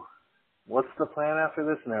 so what's the plan after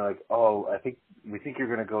this? And they're like, oh, we think you're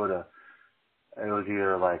going to go to, it was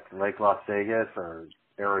either like Lake Las Vegas or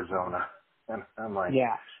Arizona. And I'm like,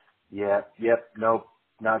 yep, nope,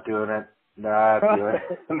 not doing it. Not doing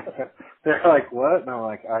it. They're like, what? And I'm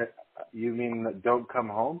like, you mean that don't come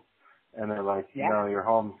home? And they're like, no, your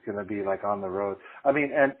home's going to be like on the road. I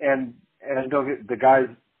mean, and don't get, the guys,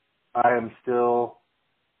 I am still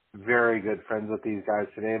very good friends with these guys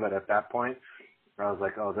today, but at that point, I was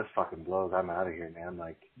like, oh, this fucking blows. I'm out of here, man.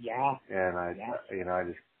 Like, and I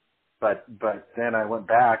just, but then I went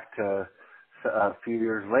back to a few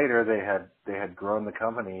years later. They had grown the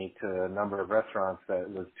company to a number of restaurants that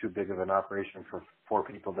was too big of an operation for 4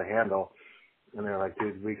 people to handle. And they're like,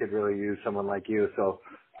 dude, we could really use someone like you. So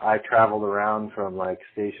I traveled around from like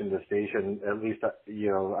station to station. At least,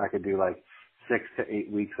 I could do like 6 to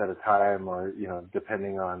 8 weeks at a time, or,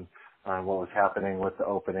 depending on what was happening with the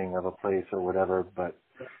opening of a place or whatever. But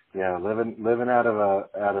yeah, living out of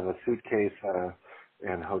a suitcase,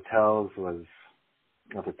 in hotels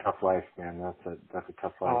that's a tough life, man. That's a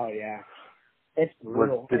tough life. Oh yeah. It's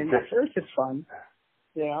brutal. And at first it's fun.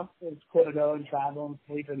 It's cool to go and travel and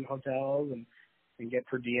sleep in hotels and get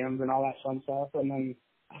per diems and all that fun stuff. And then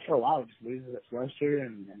after a while, it just loses its luster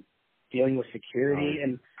and dealing with security.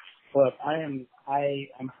 And look, I'm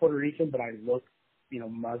Puerto Rican, but I look,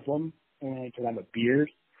 Muslim because I have a beard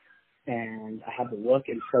and I have the look.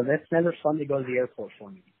 And so that's never fun to go to the airport for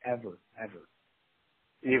me, ever.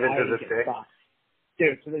 Even to this day?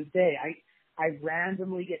 Dude, to this day, I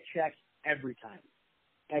randomly get checked every time.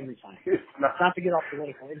 It's not to get off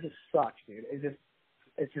political. It just sucks, dude. It's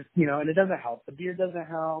just, and it doesn't help. The beard doesn't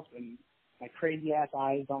help, and my crazy ass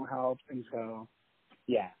eyes don't help, and so,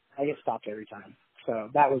 yeah, I get stopped every time. So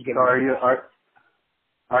that was good. So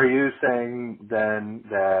are you saying then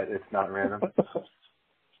that it's not random?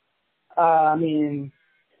 I mean,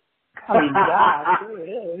 yeah, sure it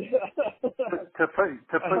is. to put,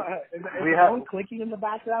 we have someone clicking in the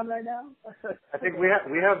background right now. I think we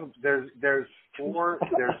have. There's 4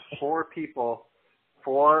 people.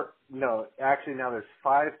 Now there's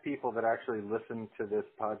 5 people that actually listen to this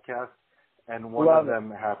podcast, and one of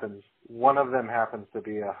them happens to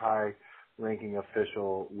be a high-ranking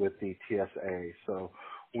official with the TSA. So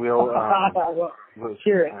we'll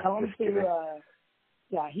hear it. Tell him to.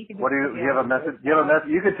 Yeah, he can. What do you have a message? You have a message.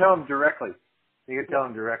 You can tell him directly.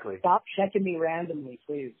 Stop checking me randomly,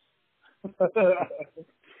 please.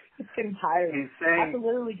 It's getting tired. He's saying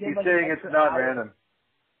it's not random.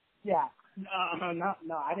 Yeah.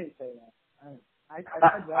 No, I didn't say that. I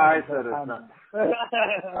said it's not.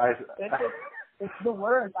 It's the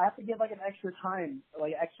worst. I have to give like an extra time,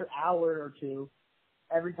 like an extra hour or 2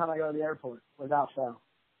 every time I go to the airport without fail.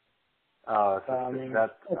 Oh,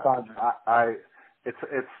 that's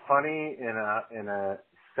it's funny in a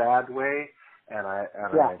sad way, and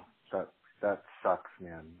that sucks,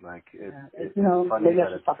 man. Like it's funny maybe that I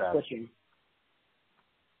should it's stop sad. switching.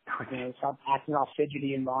 Stop acting all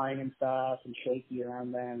fidgety in line and stuff and shaky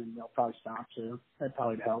around them, and they'll probably stop too. That'd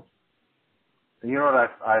probably help. You know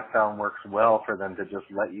what I found works well for them to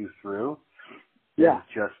just let you through? Yeah. Is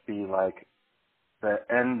just be like the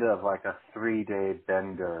end of like a 3-day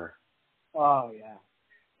bender. Oh yeah.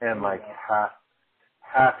 And like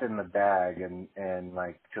half in the bag and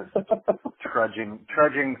like just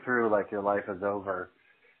trudging through like your life is over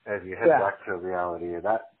as you head back to reality.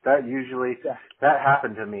 That usually that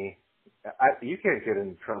happened to me. You can't get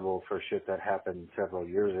in trouble for shit that happened several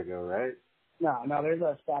years ago, right? No, there's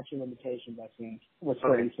a statute of limitations, I think, with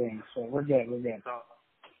certain things, so we're good.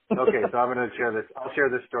 Okay, so I'm gonna share this. I'll share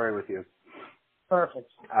this story with you.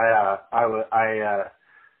 Perfect.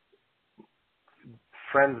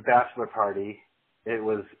 Friend's bachelor party. It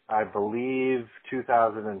was, I believe,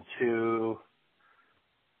 2002.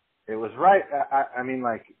 It was right. I mean,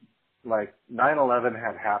 like 9/11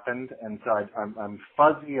 had happened, and so I'm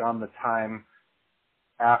fuzzy on the time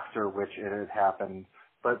after which it had happened.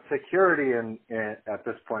 But security at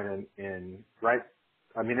this point in right.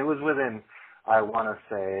 I mean, it was within, I want to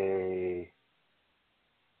say,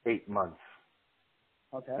 8 months.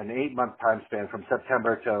 Okay. An 8-month time span from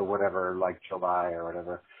September to whatever, like July or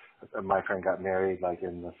whatever. My friend got married like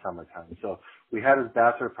in the summertime. So we had his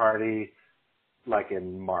bachelor party like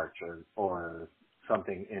in March or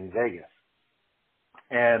something in Vegas.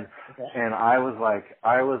 And I was like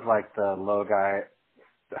the low guy.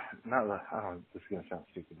 This is gonna sound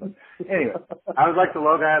stupid, but anyway, I was like the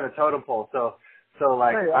low guy on the totem pole. So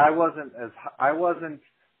like I wasn't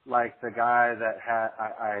like the guy that had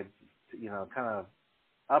I you know, kind of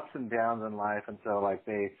ups and downs in life, and so like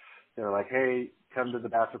they're like, hey, come to the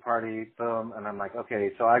bachelor party, boom, and I'm like,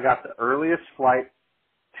 okay, so I got the earliest flight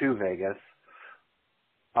to Vegas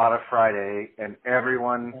on a Friday, and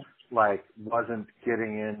everyone like wasn't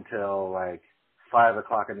getting in till like 5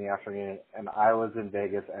 o'clock in the afternoon, and I was in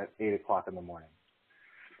Vegas at 8 o'clock in the morning.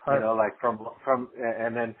 Perfect. You know, like from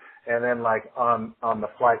and then like on the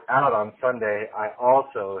flight out on Sunday, I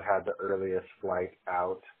also had the earliest flight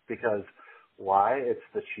out because why? It's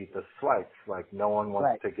the cheapest flights. Like no one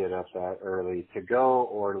wants to get up that early to go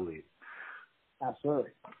or to leave.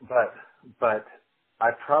 Absolutely. But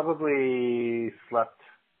I probably slept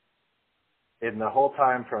in the whole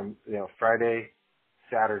time from, you know, Friday,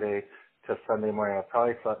 Saturday to Sunday morning. I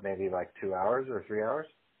probably slept maybe like 2 hours or 3 hours,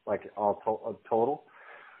 like all total.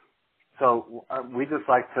 So we just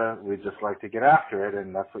like to get after it,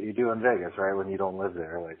 and that's what you do in Vegas, right? When you don't live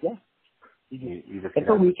there, like yeah, you just it's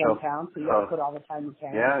a weekend town, so you gotta put all the time you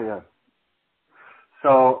can. Yeah.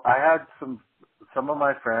 So I had some of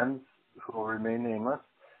my friends who will remain nameless.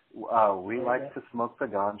 We like to smoke the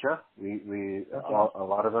ganja. A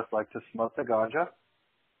lot of us like to smoke the ganja.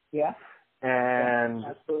 Yeah. And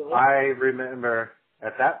absolutely. I remember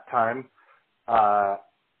at that time,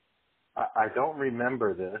 I don't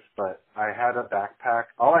remember this, but I had a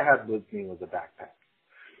backpack. All I had with me was a backpack.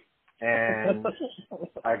 And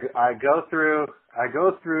I go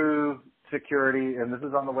through security, and this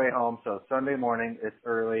is on the way home, so Sunday morning, it's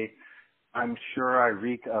early. I'm sure I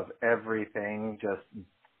reek of everything, just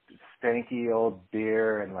stanky old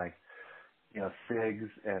beer and like, you know, cigs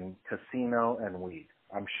and casino and weed.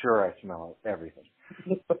 I'm sure I smell everything.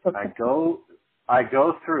 I go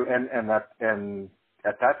through and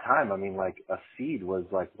at that time, I mean, like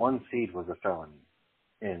one seed was a felony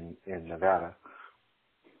in Nevada.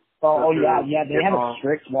 Oh yeah, they had a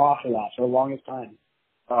strict law for that for the longest time.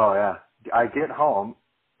 Oh yeah. I get home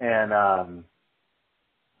and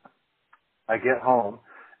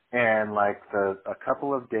like a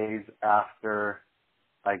couple of days after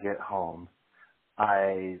I get home,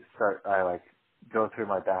 I like go through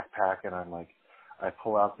my backpack and I'm like, I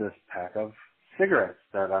pull out this pack of cigarettes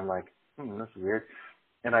that I'm like, this is weird.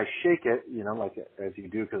 And I shake it, you know, like as you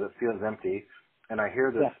do because it feels empty. And I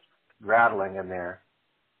hear this rattling in there.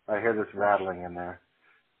 And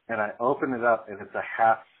I open it up and it's a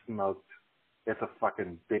half-smoked, it's a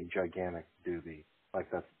fucking big gigantic doobie.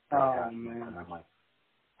 Like that's half smoked. And I'm like,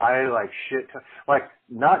 I like shit, like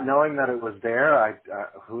not knowing that it was there,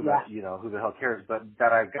 who the hell cares, but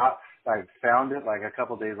that I found it like a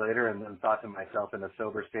couple days later and then thought to myself in a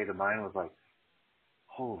sober state of mind was like,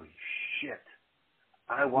 holy shit.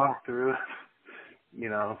 I walked through, you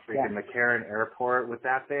know, freaking McCarran Airport with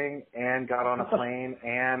that thing and got on a plane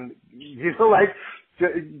and, you know, like,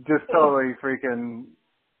 just totally freaking,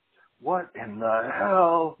 what in the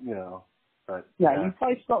hell, you know. But you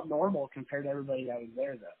probably felt normal compared to everybody that was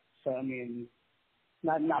there, though. So, I mean,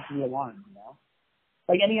 not to be alarmed, you know?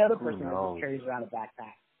 Like any other person that just carries around a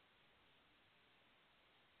backpack.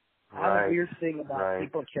 I have a weird thing about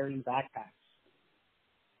people carrying backpacks.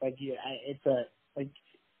 Like,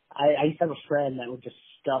 I used to have a friend that would just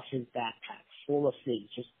stuff his backpack full of things,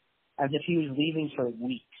 just as if he was leaving for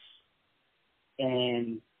weeks.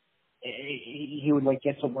 And he would like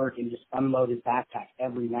get to work and just unload his backpack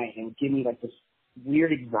every night, and it would give me like this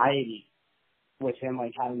weird anxiety with him,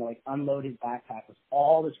 like having to like unload his backpack with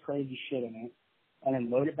all this crazy shit in it, and then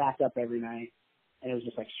load it back up every night. And it was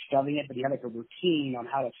just like shoving it, but he had like a routine on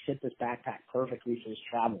how to fit this backpack perfectly for his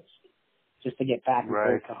travels, just to get back and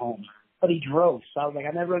forth to home. But he drove, so I was like,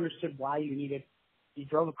 I never understood why you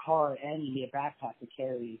drove a car and you need a backpack to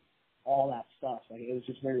carry all that stuff. Like it was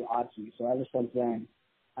just very odd to me. So ever since then,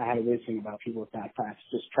 I had a weird thing about people with backpacks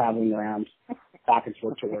just traveling around back and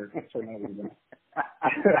forth to work for no reason.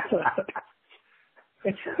 I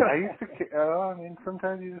mean,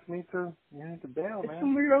 sometimes you just need to bail, man. It's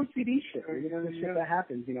some weird OCD shit. The shit that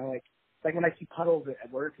happens, you know, like when I see puddles at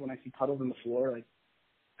work, when I see puddles on the floor, like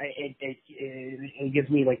it gives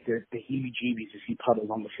me like the heebie-jeebies to see puddles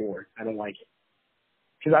on the floor. I don't like it.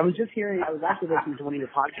 Because I was actually listening to one of your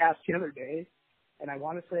podcasts the other day, and I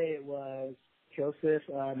want to say it was Joseph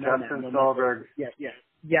Justin Stolberg. Yes. The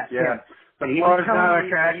floor's not a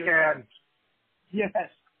trash can. Yes.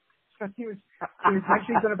 So he was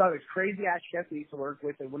actually talking about this crazy ass chef he used to work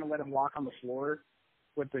with that wouldn't let him walk on the floor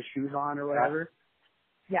with the shoes on or whatever.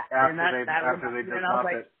 Yeah. After they just was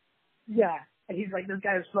like, it. Yeah. And he's like, this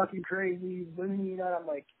guy is fucking crazy. You know, I'm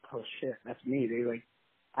like, oh shit, that's me, dude. Like,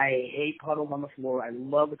 I hate puddles on the floor. I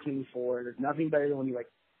love a clean floor. There's nothing better than when you like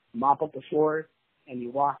mop up the floor and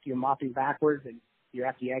you're mopping backwards and you're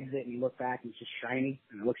at the exit and you look back and it's just shiny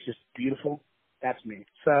and it looks just beautiful. That's me.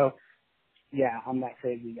 So yeah, I'm that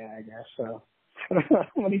crazy guy, I guess. So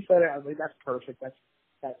when he said it, I was like, that's perfect.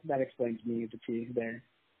 That explains me to T there.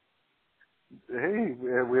 Hey,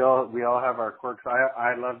 we all have our quirks.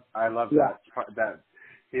 I love Yeah. that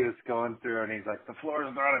he was going through and he's like, the floor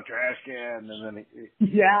is not a trash can, and then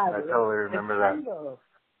Yeah, I totally remember that. Though.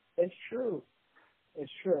 It's true.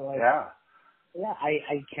 It's true. Like, yeah. Yeah,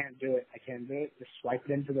 I can't do it. I can't do it. Just swipe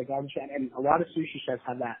it into the garbage can. And a lot of sushi chefs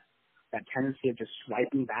have that tendency of just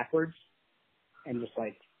swiping backwards and just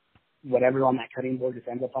like whatever on that cutting board just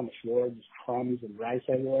ends up on the floor, just crumbs and rice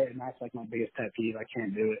everywhere. And that's like my biggest pet peeve. I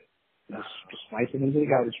can't do it. Just swipe it into the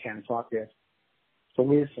garbage can and talk to it. It's a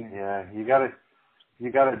weird thing. Yeah, you gotta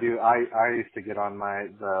do. I used to get on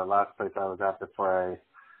the last place I was at before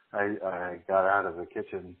I got out of the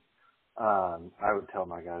kitchen. I would tell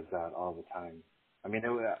my guys that all the time. I mean,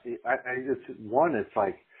 it's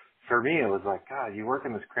like, for me, it was like, God, you work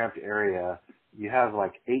in this cramped area. You have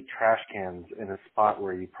like 8 trash cans in a spot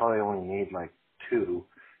where you probably only need like 2.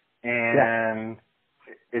 And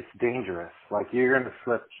it's dangerous. Like, you're going to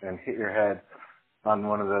slip and hit your head on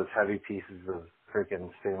one of those heavy pieces of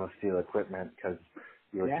freaking stainless steel equipment because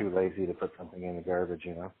you were too lazy to put something in the garbage,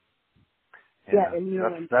 you know? And you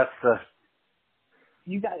know, that's the...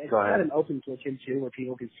 You got an open kitchen too where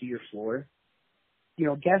people can see your floor. You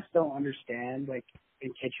know, guests don't understand, like,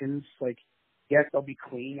 in kitchens, like, yes, they'll be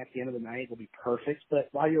clean at the end of the night, they'll be perfect, but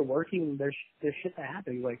while you're working, there's shit that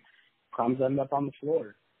happens, like, crumbs end up on the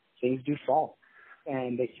floor. Things do fall.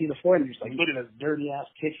 And they see the floor and they're just like, look at this dirty ass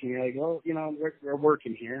kitchen. You're like, well, you know, we're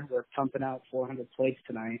working here. We're pumping out 400 plates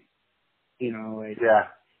tonight. You know, like,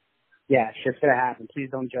 yeah, shit's gonna happen. Please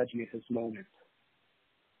don't judge me at this moment.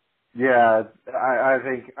 Yeah, I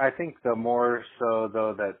think the more so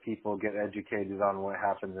though that people get educated on what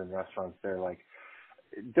happens in restaurants, they're like,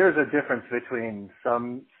 there's a difference between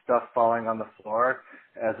some stuff falling on the floor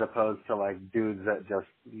as opposed to like dudes that just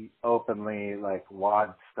openly like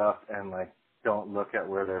wad stuff and like don't look at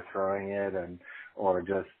where they're throwing it or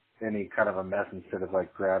just any kind of a mess instead of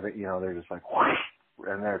like grab it, you know, they're just like whoosh,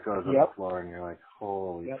 and there it goes on the floor and you're like,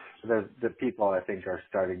 holy. So the people I think are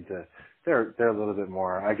starting to they're a little bit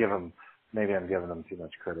more. Maybe I'm giving them too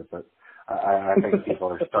much credit, but I think people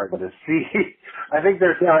are starting to see. I think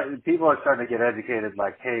people are starting to get educated.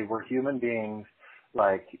 Like, hey, we're human beings.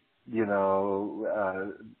 Like, you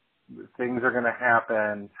know, things are going to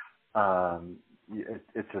happen.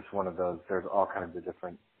 It's just one of those. There's all kinds of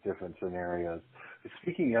different scenarios.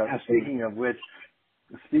 Speaking of which,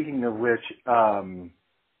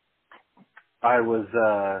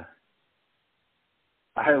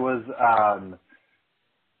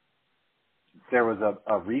 there was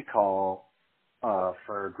a recall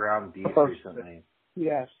for ground beef recently.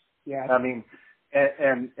 Yes. Yeah. I mean,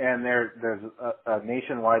 and there's a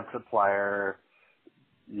nationwide supplier.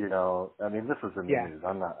 You know, I mean, this was in the news.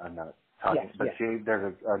 I'm not talking, but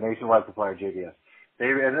there's a nationwide supplier, JBS. They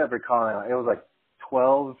ended up recalling. It was like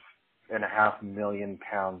 12.5 million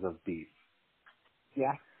pounds of beef.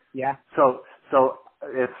 Yeah. Yeah. So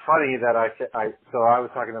it's funny that I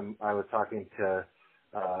was talking to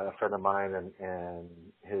a friend of mine and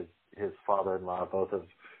his father-in-law, both of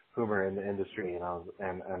whom are in the industry,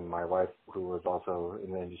 and my wife, who was also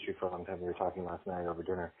in the industry for a long time. We were talking last night over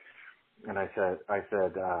dinner, and I said,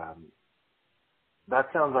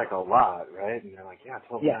 that sounds like a lot, right? And they're like,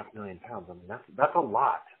 12.5 million pounds. I mean, that's a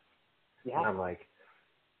lot. Yeah. And I'm like,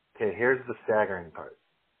 okay, here's the staggering part.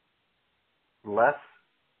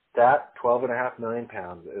 That 12.5 million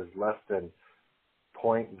pounds is less than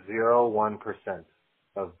 0.01%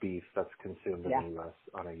 of beef that's consumed in the U.S.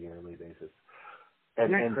 on a yearly basis.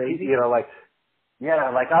 Isn't that crazy? You know, like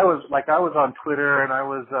I was on Twitter and I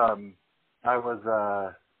was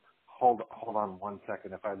hold on one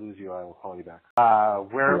second. If I lose you, I will call you back.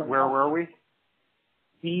 Where were we?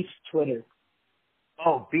 Beef Twitter.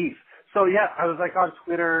 Oh, beef. So yeah, I was like on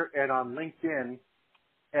Twitter and on LinkedIn,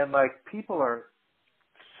 and like people are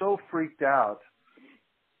so freaked out,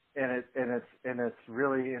 and it's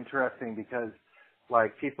really interesting because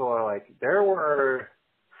like people are like, there were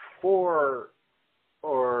 4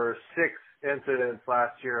 or 6 incidents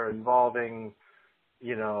last year involving,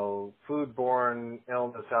 you know, foodborne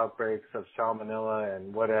illness outbreaks of salmonella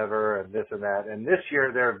and whatever and this and that, and this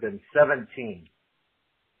year there have been 17.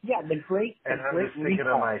 Yeah, the great thinking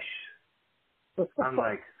of my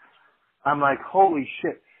I'm like, holy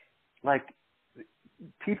shit. Like,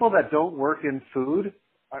 people that don't work in food,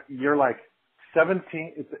 you're like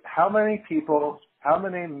 17. How many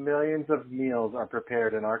millions of meals are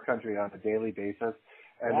prepared in our country on a daily basis?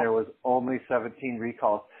 And there was only 17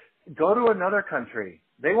 recalls. go to another country.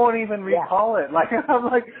 They won't even recall it. Like I'm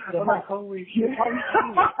like holy shit.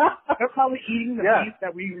 They're probably eating the beef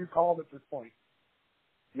that we recalled at this point.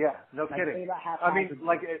 Yeah, no kidding. I mean,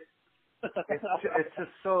 like it's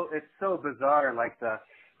just so bizarre. Like the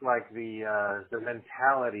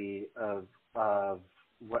mentality of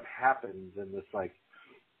what happens in this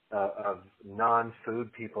of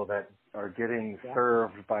non-food people that are getting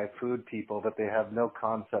served by food people, but they have no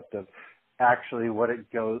concept of actually what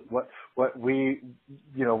we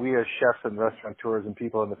as chefs and restaurateurs and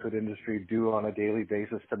people in the food industry do on a daily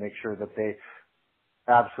basis to make sure that they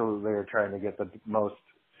absolutely are trying to get the most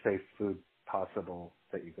safe food possible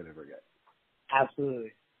that you could ever get.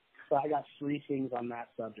 Absolutely. So I got 3 things on that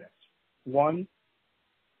subject. One,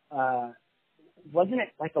 wasn't it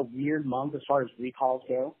like a weird month as far as recalls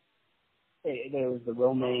go? There was the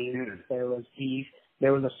romaine, there was beef,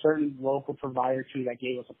 there was a certain local provider too that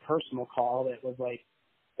gave us a personal call that was like,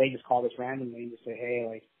 they just called us randomly and just say, hey,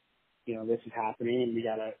 like, you know, this is happening and we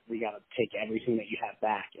gotta take everything that you have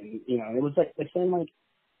back. And, you know, it was like, within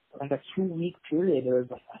like a 2-week period, there was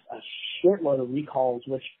like a shitload of recalls,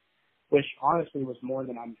 which honestly was more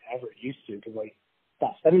than I'm ever used to, because like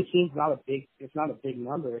that 17 is not a big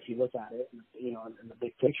number if you look at it, you know, in the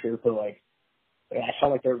big picture. But like, I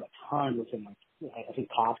felt like there was a ton within, like, I think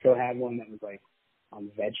Costco had one that was like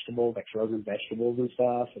on vegetables, like frozen vegetables and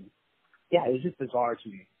stuff. And yeah, it was just bizarre to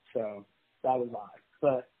me. So that was odd.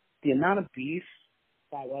 But the amount of beef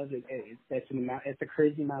that was, it's a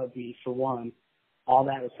crazy amount of beef. For one, all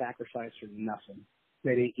that was sacrificed for nothing.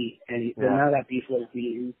 They didn't eat any, none of that beef was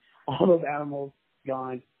eaten. All those animals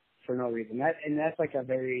gone for no reason. That's like a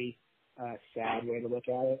very sad way to look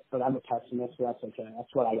at it. But I'm a pessimist, so that's okay.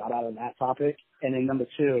 That's what I got out of that topic. And then number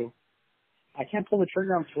 2, I can't pull the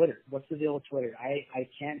trigger on Twitter. What's the deal with Twitter? I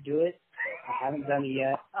can't do it. I haven't done it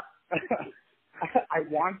yet. I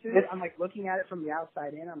want to. I'm like looking at it from the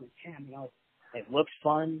outside in. I'm like, damn, you know, it looks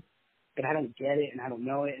fun, but I don't get it and I don't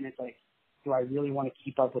know it. And it's like, do I really want to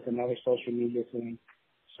keep up with another social media thing?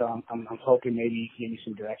 So I'm hoping maybe you can give me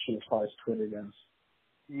some direction as far as Twitter goes.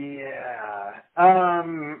 Yeah.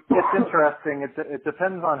 It's interesting. It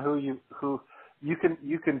depends on who you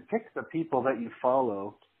can pick the people that you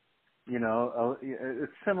follow. You know,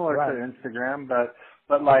 it's similar to Instagram,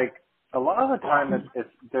 but like a lot of the time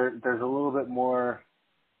there's a little bit more.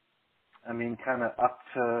 I mean, kind of up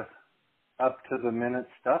to the minute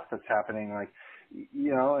stuff that's happening. Like,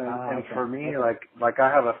 you know, and for me, like I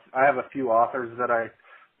have a few authors that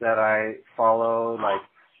I follow, like,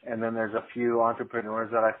 and then there's a few entrepreneurs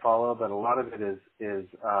that I follow, but a lot of it is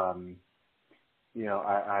you know,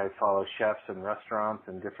 I follow chefs and restaurants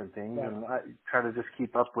and different things, and I try to just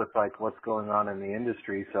keep up with like what's going on in the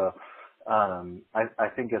industry. So I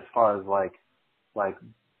think as far as like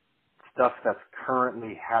stuff that's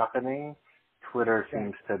currently happening, Twitter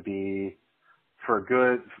seems to be, for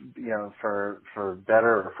good, you know, for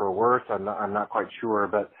better or for worse, I'm not quite sure,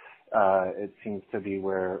 but it seems to be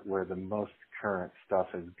where the most current stuff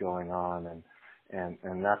is going on,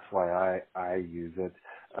 and that's why I use it.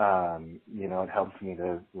 You know, it helps me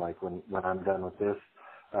to, like, when I'm done with this,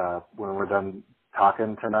 when we're done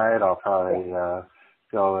talking tonight, I'll probably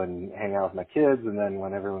go and hang out with my kids, and then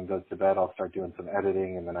when everyone goes to bed, I'll start doing some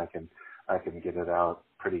editing, and then I can get it out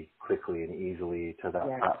pretty quickly and easily to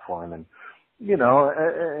that platform. And you know,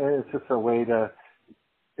 it's just a way to,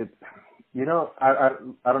 you know, I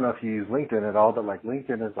don't know if you use LinkedIn at all, but like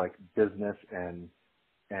LinkedIn is like business and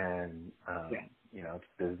you know, it's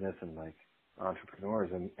business and like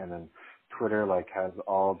entrepreneurs, and then Twitter like has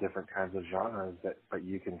all different kinds of genres but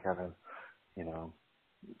you can kind of, you know,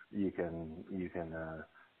 you can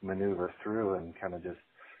maneuver through and kind of just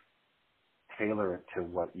tailor it to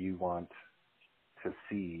what you want to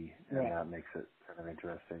see, and that makes it kind of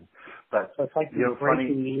interesting. But so it's like the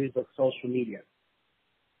breaking news of social media.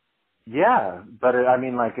 Yeah, but I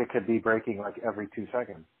mean, like, it could be breaking like every 2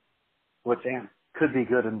 seconds, which could be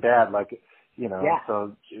good and bad. Like, you know,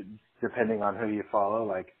 so depending on who you follow,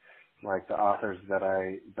 like the authors that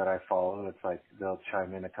I follow, it's like they'll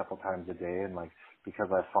chime in a couple times a day, and like because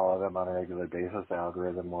I follow them on a regular basis, the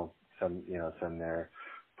algorithm will send their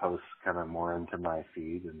posts kind of more into my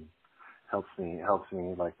feed, and helps me.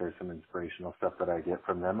 Like, there's some inspirational stuff that I get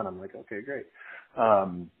from them, and I'm like, okay, great.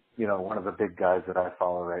 You know, one of the big guys that I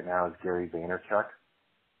follow right now is Gary Vaynerchuk.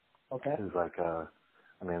 Okay. Who's like I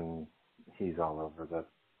mean, he's all over the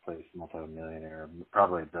place, multi-millionaire,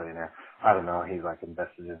 probably a billionaire. I don't know. He's like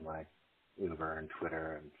invested in like Uber and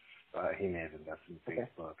Twitter, and he may have invested in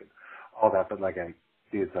Facebook and all that. But like,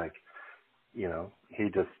 dude's like, you know,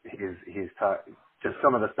 he's taught just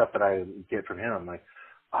some of the stuff that I get from him. I'm like,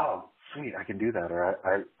 oh, sweet, I can do that, or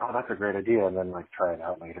oh, that's a great idea, and then like try it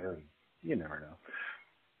out later, and you never know.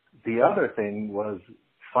 The other thing was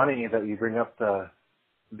funny that you bring up the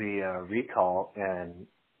recall, and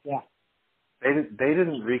Yeah. they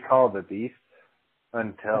didn't recall the beef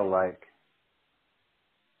until like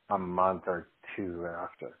a month or two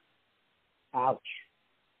after. Ouch.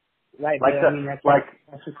 Right. Like But, I mean, that's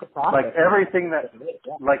just the process. like everything that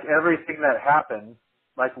Yeah. like everything that happened,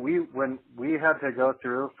 like when we had to go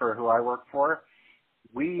through for who I work for,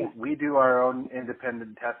 we do our own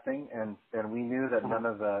independent testing, and we knew that none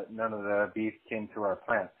of the beef came to our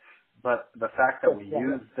plant. But the fact that we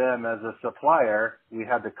used them as a supplier, we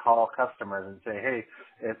had to call customers and say, hey,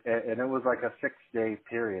 and it was like a 6-day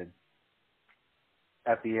period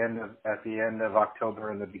at the end of October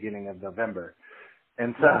and the beginning of November.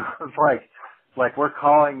 And so it's like we're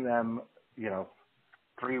calling them,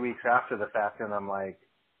 3 weeks after the fact, and I'm like,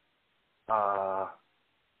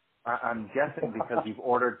 I'm guessing because you've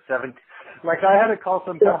ordered 17. Like I had to call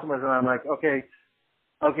some customers, and I'm like, okay,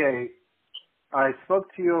 I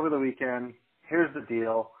spoke to you over the weekend. Here's the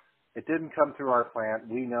deal. It didn't come through our plant.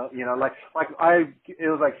 We know, it was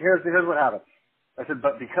like, here's what happened. I said,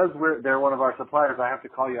 but because they're one of our suppliers, I have to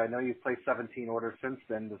call you. I know you've placed 17 orders since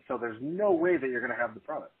then, so there's no way that you're going to have the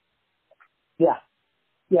product. Yeah.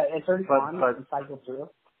 Yeah, it's already on and cycle through.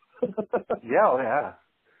 Yeah.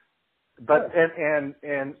 But and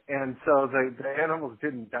so the animals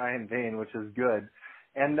didn't die in vain, which is good.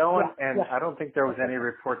 And no one I don't think there was any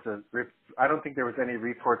reports of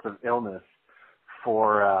illness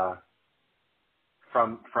from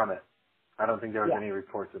it. I don't think there was any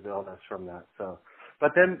reports of illness from that. So,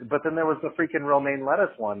 but then there was the freaking romaine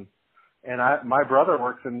lettuce one, and my brother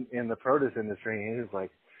works in the produce industry, and he was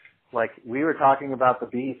like we were talking about the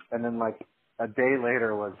beef, and then like a day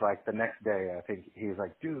later was like the next day, I think he was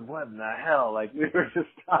like, dude, what in the hell? Like we were just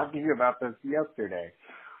talking about this yesterday.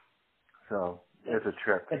 So it's a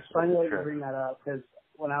trip. It's funny that you bring that up because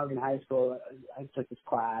when I was in high school, I took this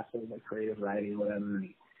class, it was like creative writing or whatever.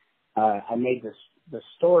 And, I made the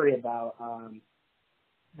story about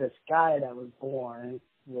this guy that was born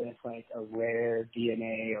with like a rare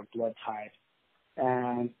DNA or blood type,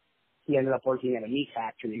 and he ended up working at a meat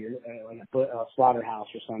factory or like a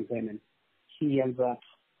slaughterhouse or something, and he ends up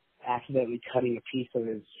accidentally cutting a piece of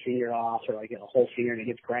his finger off, or like a whole finger, and it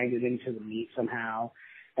gets grinded into the meat somehow,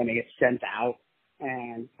 and it gets sent out,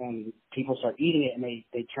 and people start eating it, and they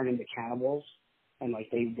turn into cannibals, and like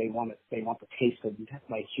they want the taste of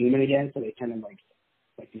like human again, so they turn into like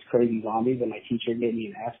these crazy zombies. And my teacher gave me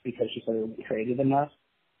an F because she said it wasn't creative enough,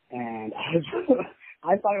 and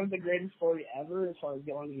I thought it was the greatest story ever as far as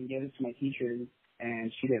going and giving it to my teacher,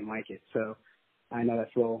 and she didn't like it. So I know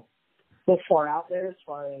that's a little far out there as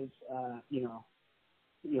far as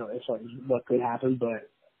as far as what could happen,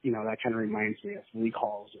 but that kind of reminds me of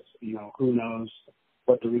recalls. Who knows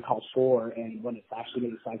what the recall's for and when it's actually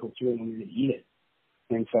going to cycle through and when you're going to eat it.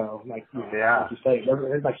 And so, like you say,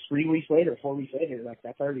 it's like 3 weeks later, 4 weeks later, like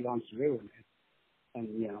that's already gone through, and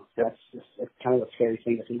that's just it's kind of a scary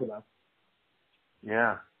thing to think about.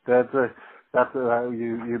 Yeah,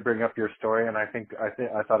 you bring up your story, and I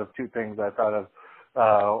thought of two things. I thought of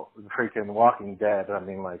freaking Walking Dead. I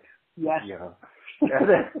mean, like, yes. and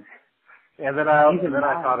then I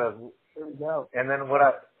thought of, there we go. And then what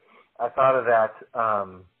I thought of that.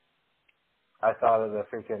 I thought of the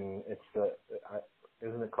freaking.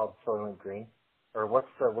 Isn't it called Soylent Green? Or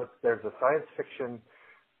there's a science fiction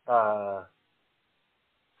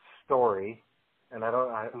story, and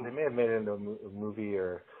they may have made it into a movie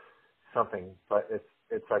or something, but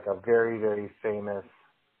it's like a very, very famous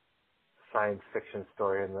science fiction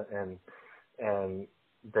story, and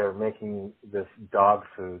they're making this dog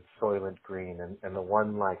food, Soylent Green, and the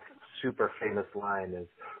one like super famous line is,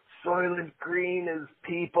 Soylent Green is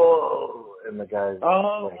people, and the guy's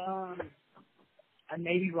I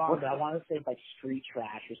may be wrong, but I want to say it's like Street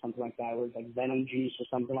Trash or something like that, or it's like Venom Juice or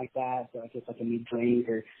something like that. So it's like a new drink,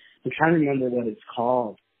 or I'm trying to remember what it's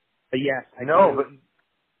called. But yes, it's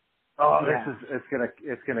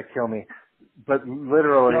gonna kill me. But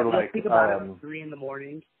literally, like think about it at 3 a.m.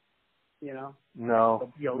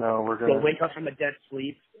 No, we're gonna. You'll wake up from a dead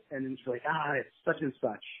sleep, and then it's like, it's such and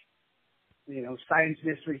such, science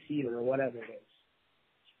mystery theater or whatever it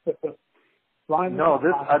is. This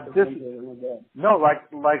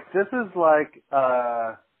is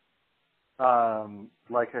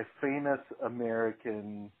like a famous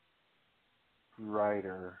American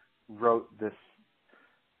writer wrote this,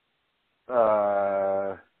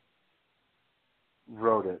 wrote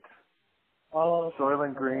it. Oh,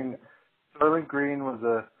 Soylent Green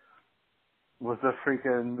was the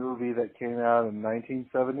freaking movie that came out in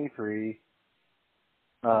 1973.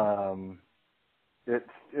 It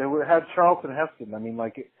had Charlton Heston. I mean,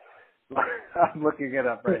 like, I'm looking it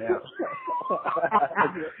up right now.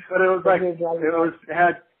 But it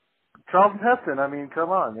had Charlton Heston. I mean, come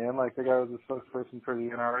on, man. Like, the guy was a spokesperson for the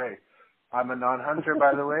NRA. I'm a non-hunter,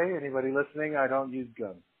 by the way. Anybody listening? I don't use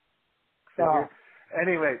guns. So,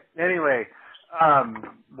 anyway,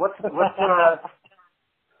 what's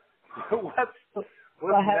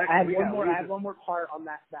I had one more part on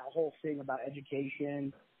that whole thing about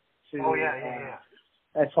education.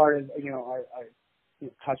 As far as our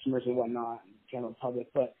customers and whatnot, and general public,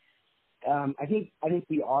 but I think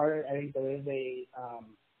we are. I think there is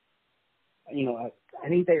I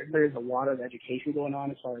think there is a lot of education going on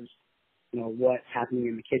as far as what's happening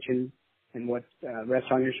in the kitchen and what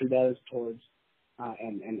restaurant industry does towards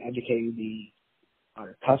and educating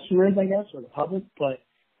our customers, I guess, or the public. But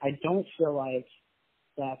I don't feel like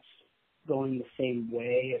that's going the same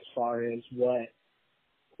way as far as what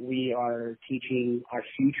we are teaching our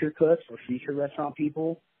future cooks or future restaurant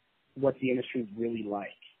people what the industry is really like.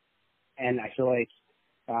 And I feel like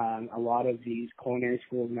a lot of these culinary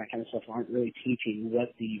schools and that kind of stuff aren't really teaching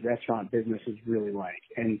what the restaurant business is really like.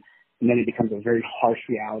 And then it becomes a very harsh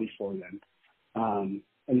reality for them.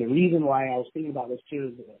 And the reason why I was thinking about this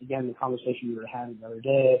too is, again, the conversation we were having the other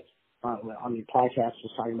day on your podcast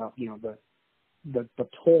was talking about, the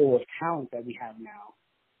toll of talent that we have now.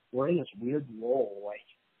 We're in this weird lull, like,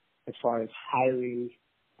 as far as hiring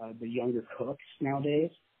the younger cooks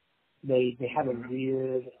nowadays. They have a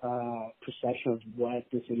weird perception of what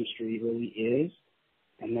this industry really is,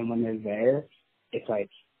 and then when they're there, it's like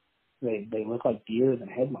they look like deers in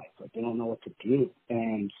headlights. Like, they don't know what to do,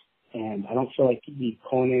 and I don't feel like the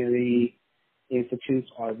culinary institutes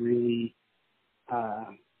are really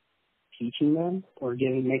teaching them or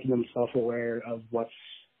making them self-aware of what's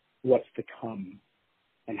to come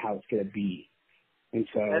and how it's going to be. And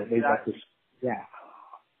so they've got this,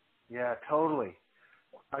 Yeah, totally.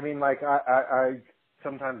 I mean, like, I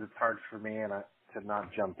sometimes it's hard for me to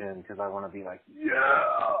not jump in because I want to be like,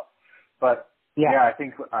 yeah. But I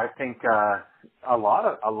think a lot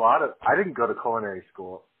of I didn't go to culinary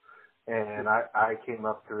school, and I came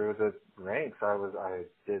up through the ranks. I was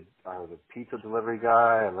a pizza delivery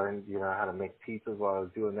guy. I learned how to make pizzas while I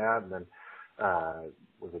was doing that, and then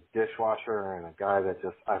was a dishwasher and a guy that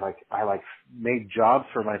just I made jobs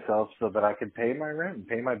for myself so that I could pay my rent and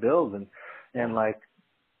pay my bills and like.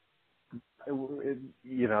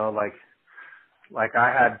 Like I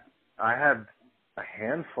had a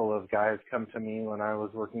handful of guys come to me when I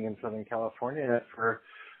was working in Southern California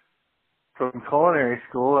from culinary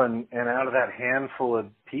school, and out of that handful of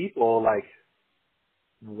people, like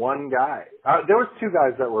one guy, there was two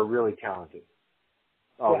guys that were really talented.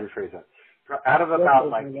 I'll rephrase that. Out of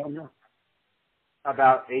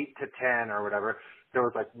about 8 to 10 or whatever, there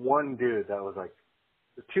was like one dude that was like,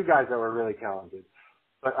 the two guys that were really talented.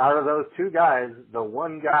 But out of those two guys, the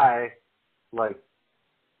one guy, like,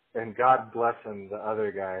 and God bless him, the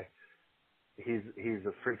other guy, he's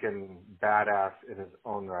a freaking badass in his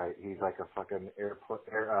own right. He's like a fucking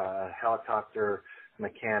helicopter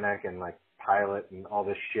mechanic and like pilot and all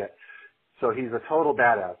this shit. So he's a total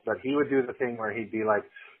badass. But he would do the thing where he'd be like,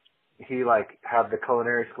 he like had the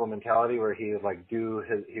culinary school mentality where he would like he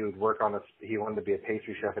would work on he wanted to be a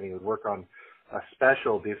pastry chef, and he would work on a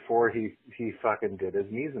special before he fucking did his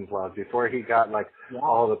mise en place, before he got like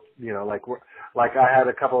all the, like I had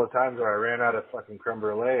a couple of times where I ran out of fucking creme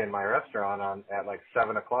brulee in my restaurant at like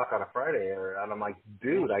 7 o'clock on a Friday, and I'm like,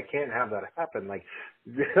 dude, I can't have that happen. Like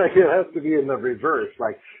it has to be in the reverse.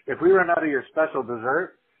 Like, if we run out of your special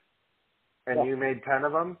dessert and you made 10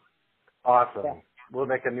 of them, awesome. Yeah. We'll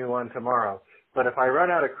make a new one tomorrow. But if I run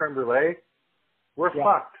out of creme brulee, we're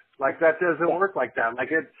fucked. Like, that doesn't work like that.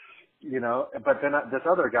 Like, it, but then this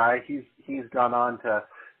other guy, he's gone on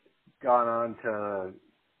to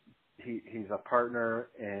he's a partner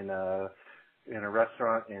in a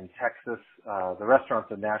restaurant in Texas. The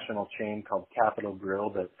restaurant's a national chain called Capital Grill,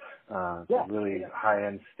 but it's a really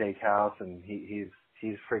high-end steakhouse, and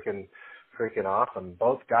he's freaking awesome.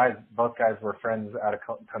 Both guys were friends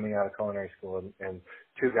coming out of culinary school, and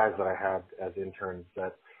two guys that I had as interns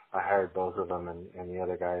that I hired both of them, and the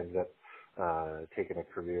other guy ended up taking a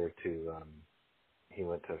career to he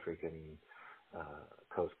went to freaking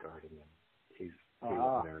Coast Guard, and then he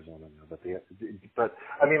lives in Arizona now. But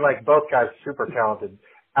I mean, like, both guys super talented.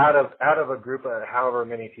 Out of a group of however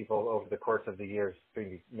many people over the course of the years,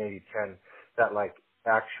 maybe 10, that like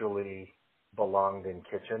actually belonged in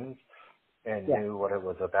kitchens and knew what it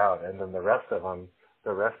was about, and then the rest of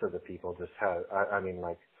the people just had, I mean,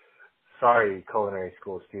 like, sorry, culinary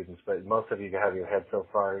school students, but most of you have your head so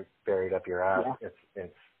far buried up your ass. Yeah.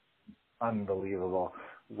 It's unbelievable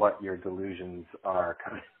what your delusions are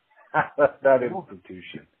coming out of that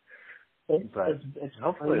institution. It's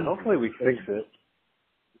hopefully we fix it,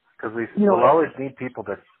 because You know, we'll always need people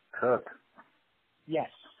to cook. Yes,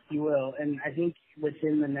 you will. And I think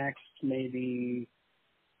within the next maybe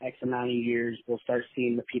X amount of years, we'll start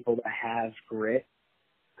seeing the people that have grit,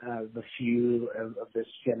 the few of this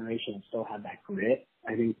generation that still have that grit.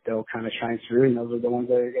 I think they'll kind of shine through, and those are the ones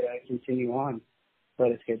that are going to continue on.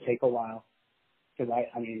 But it's going to take a while. Because,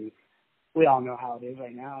 I mean, we all know how it is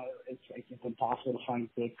right now. It's impossible to find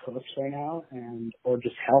good cooks right now, or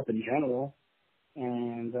just help in general.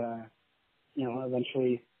 And,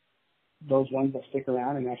 eventually those ones that stick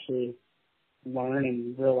around and actually learn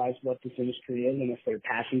and realize what this industry is, and if they're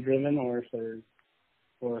passion driven or if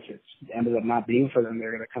it's ended up not being for them,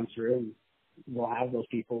 they're going to come through, and we'll have those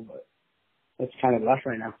people. But it's kind of rough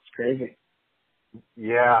right now. It's crazy.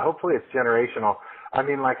 Yeah, hopefully it's generational. I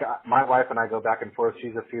mean, like, my wife and I go back and forth.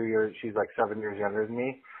 She's she's like 7 years younger than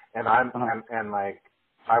me, and and like,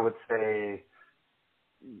 I would say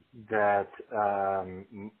that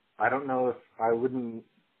I don't know if I wouldn't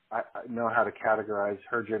I know how to categorize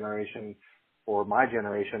her generation or my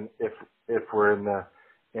generation if we're in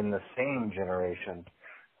the same generation.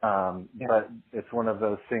 But it's one of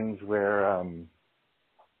those things where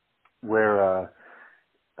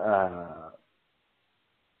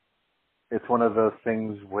it's one of those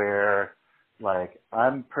things where, like,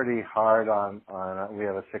 I'm pretty hard on we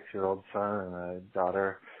have a 6-year-old son and a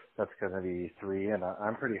daughter that's going to be 3, and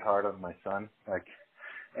I'm pretty hard on my son. Like,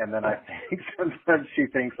 and then I think sometimes she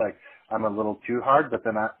thinks, like, I'm a little too hard, but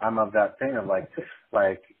then I'm of that thing of like,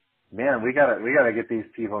 man, we gotta get these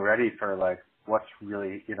people ready for, like, what's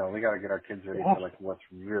really, we gotta get our kids ready for, like, what's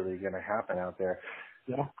really going to happen out there.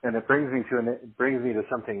 Yeah. And it brings me to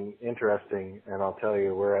something interesting, and I'll tell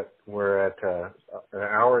you, we're at an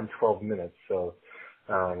hour and 12 minutes. So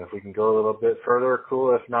if we can go a little bit further,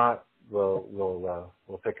 cool. If not,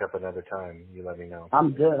 we'll pick up another time. You let me know.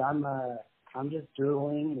 I'm good. I'm just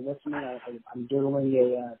doodling and listening. I'm doodling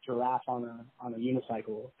a giraffe on a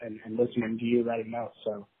unicycle and listening to you writing notes.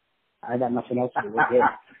 So I got nothing else to do. We're good.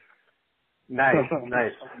 Nice.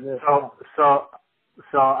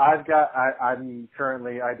 So I'm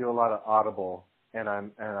currently, I do a lot of Audible, and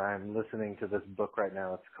I'm listening to this book right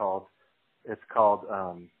now. It's called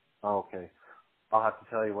okay. I'll have to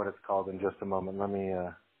tell you what it's called in just a moment. Let me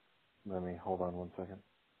hold on one second.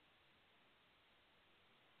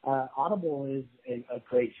 Audible is a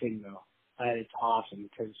great thing though. It's awesome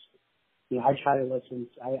because, I try to listen.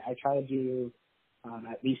 I try to do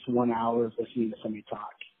at least 1 hour of listening to somebody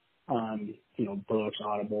talk. Books,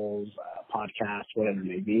 audibles, podcasts, whatever it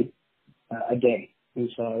may be, a day. And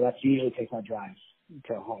so that's usually takes my drive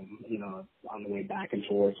to home, on the way back and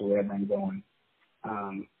forth or wherever I'm going.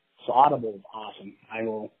 So Audible is awesome. I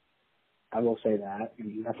will say that.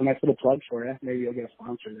 And that's a nice little plug for you. Maybe you'll get a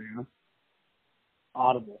sponsor there,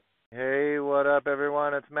 Audible. Hey, what up,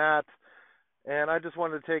 everyone? It's Matt. And I just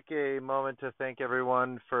wanted to take a moment to thank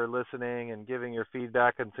everyone for listening and giving your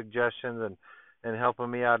feedback and suggestions and helping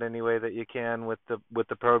me out any way that you can with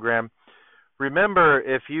the program. Remember,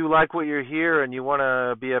 if you like what you hear and you want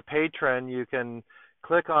to be a patron, you can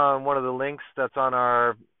click on one of the links that's on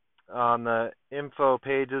the info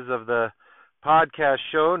pages of the podcast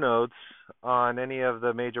show notes on any of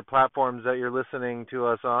the major platforms that you're listening to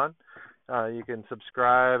us on. You can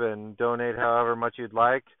subscribe and donate however much you'd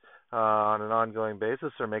like on an ongoing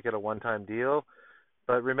basis, or make it a one-time deal.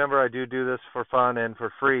 But remember, I do this for fun and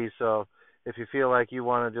for free, so if you feel like you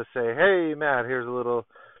want to just say, hey, Matt, here's a little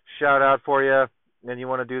shout-out for you, and you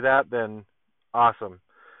want to do that, then awesome.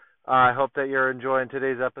 I hope that you're enjoying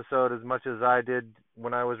today's episode as much as I did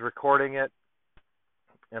when I was recording it,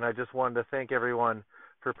 and I just wanted to thank everyone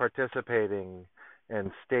for participating,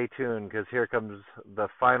 and stay tuned, because here comes the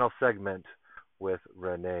final segment with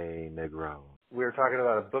Renee Negron. We were talking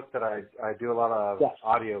about a book that I do a lot of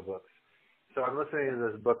audiobooks. So I'm listening to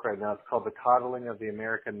this book right now. It's called The Coddling of the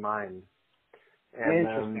American Mind. And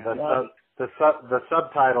then the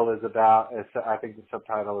subtitle is I think the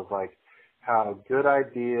subtitle is like how good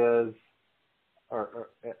ideas or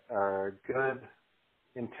good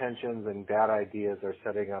intentions and bad ideas are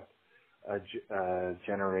setting up a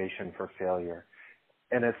generation for failure.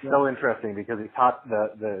 And it's so interesting because he taught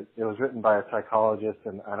it was written by a psychologist,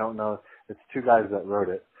 and I don't know, it's 2 guys that wrote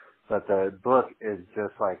it, but the book is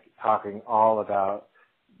just like talking all about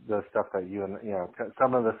the stuff that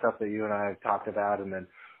some of the stuff that you and I have talked about, and then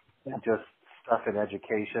just stuff in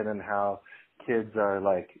education and how kids are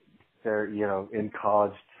like they're, you know, in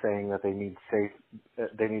college saying that they need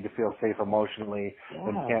to feel safe emotionally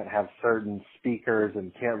and can't have certain speakers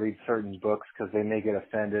and can't read certain books because they may get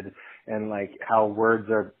offended, and like how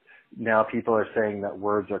now people are saying that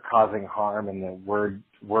words are causing harm and that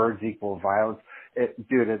words equal violence. It's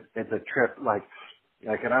a trip,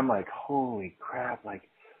 and I'm like, holy crap,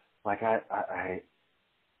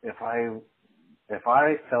 if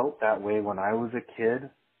I felt that way when I was a kid,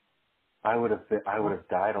 I would have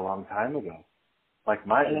died a long time ago. Like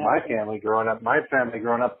my family growing up,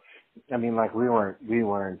 I mean, like we weren't we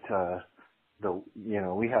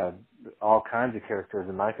had all kinds of characters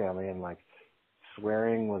in my family, and like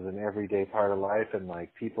swearing was an everyday part of life, and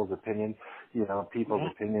like people's opinions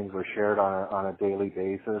were shared on a daily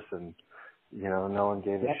basis, and you know, no one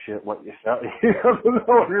gave a shit what you felt. No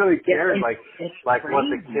one really cared, like what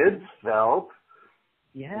the kids felt.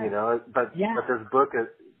 Yeah. You know, but this book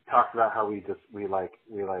talks about how we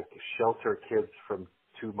shelter kids from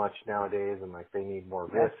too much nowadays, and like they need more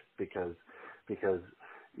risk because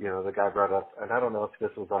you know, the guy brought up, and I don't know if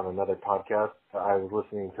this was on another podcast. I was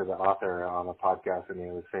listening to the author on a podcast, and he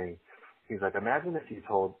was saying, he's like, imagine if you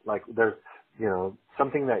told, like, there's, you know,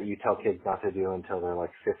 something that you tell kids not to do until they're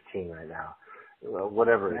like 15 right now,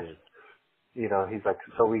 whatever it is. You know, he's like,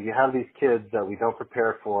 so we have these kids that we don't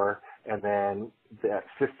prepare for, and then at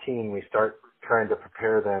 15 we start trying to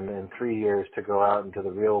prepare them in 3 years to go out into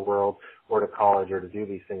the real world or to college or to do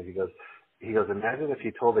these things. He goes, imagine if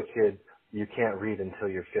you told a kid you can't read until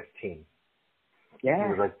you're 15. Yeah. He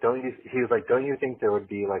was like, don't you think there would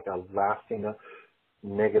be like a lasting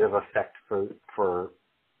negative effect for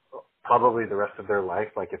probably the rest of their life,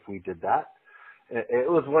 like if we did that? It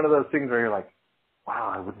was one of those things where you're like,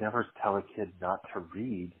 wow, I would never tell a kid not to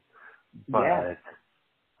read, but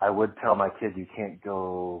I would tell my kid you can't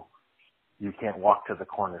walk to the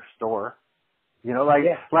corner store. You know, like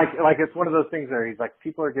it's one of those things where he's like,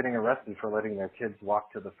 people are getting arrested for letting their kids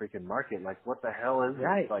walk to the freaking market. Like, what the hell is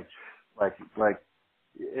it?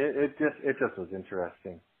 It just was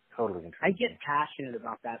interesting. Totally interesting. I get passionate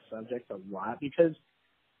about that subject a lot because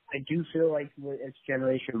I do feel like it's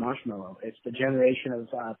Generation Marshmallow. It's the generation of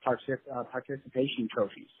participation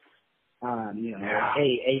trophies. You know,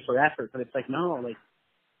 A for effort, but it's like, no, like,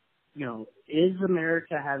 you know, is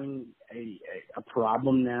America having a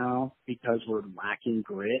problem now because we're lacking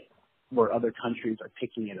grit where other countries are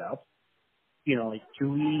picking it up? You know, like,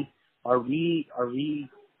 are we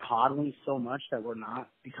coddling so much that we're not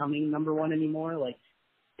becoming number one anymore? Like,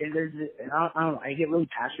 I don't know, I get really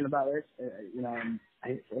passionate about this, you know,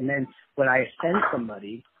 and then when I offend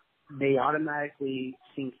somebody, they automatically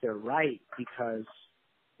think they're right because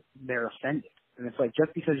they're offended. And it's like,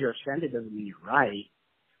 just because you're offended doesn't mean you're right.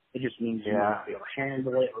 It just means you won't be able to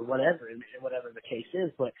handle it or whatever the case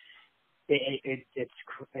is. But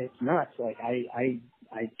it's nuts. Like I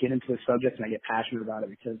get into the subject and I get passionate about it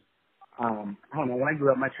because I don't know. When I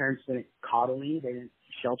grew up, my parents didn't coddle me. They didn't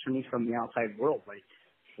shelter me from the outside world. Like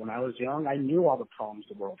when I was young, I knew all the problems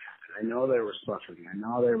the world had. I know there was suffering. I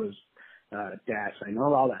know there was death. I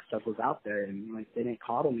know all that stuff was out there, and like they didn't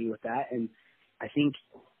coddle me with that. And I think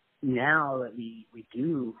now that we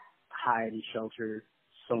do hide and shelter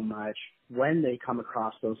so much, when they come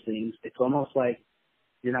across those things, it's almost like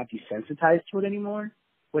you're not desensitized to it anymore,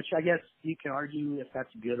 which I guess you can argue if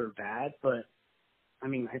that's good or bad, but I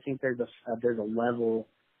mean, I think there's a level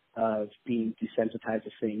of being desensitized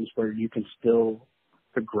to things where you can still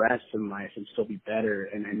progress in life and still be better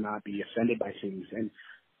and not be offended by things and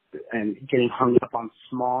getting hung up on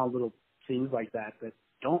small little things like that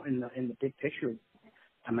don't in the big picture.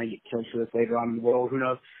 I might get killed for this later on in the world, who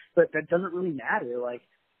knows? But that doesn't really matter. Like,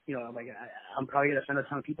 you know, like I'm probably gonna offend a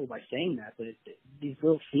ton of people by saying that, but these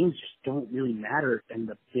little things just don't really matter in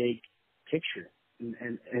the big picture,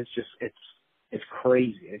 and it's just it's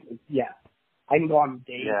crazy. I can go on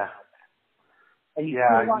days. Yeah. And you see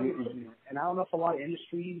a lot and I don't know if a lot of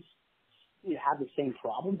industries have the same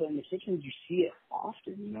problem, but in the kitchens you see it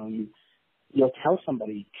often. You know, you'll tell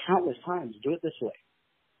somebody countless times, do it this way.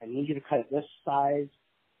 I need you to cut it this size,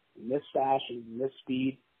 in this fashion, in this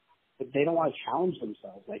speed. But they don't want to challenge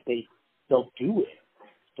themselves. Like they'll do it,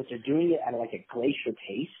 but they're doing it at like a glacier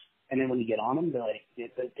pace. And then when you get on them, they're like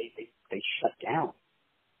they shut down.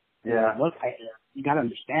 Yeah. Look, you got to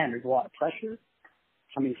understand. There's a lot of pressure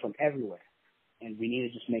coming from everywhere, and we need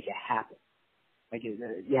to just make it happen. Like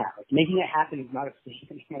making it happen is not a thing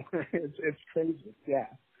anymore. It's crazy. Yeah.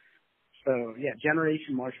 So yeah,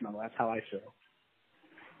 Generation Marshmallow. That's how I feel.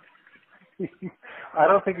 I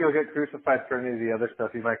don't think you'll get crucified for any of the other stuff.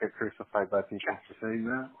 You might get crucified by people for saying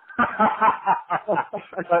that.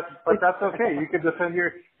 but that's okay. You could defend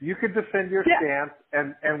your Yeah. stance,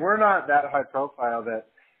 and we're not that high profile that,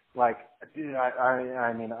 like, dude,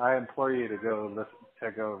 I mean, I implore you to go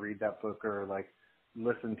read that book or like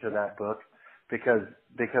listen to that book because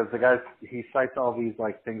the guy, he cites all these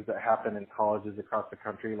like things that happen in colleges across the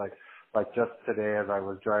country, like just today as I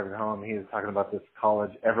was driving home, he was talking about this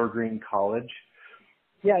college, Evergreen College,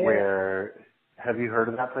 Yeah. where, have you heard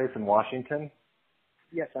of that place in Washington?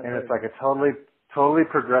 Yes, I've And heard. it's like a totally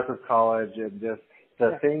progressive college, and just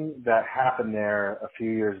the thing that happened there a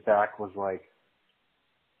few years back was like,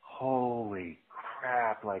 holy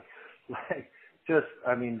crap, like just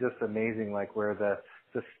amazing, like where the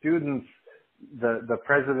students, the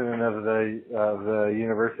president of the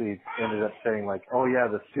university ended up saying like, oh yeah,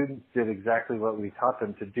 the students did exactly what we taught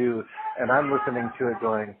them to do, and I'm listening to it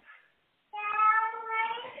going,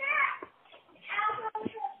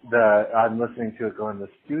 the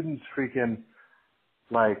students freaking,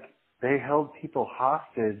 like, they held people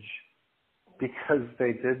hostage because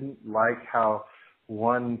they didn't like how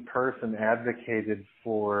one person advocated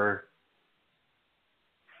for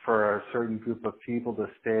a certain group of people to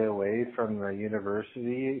stay away from the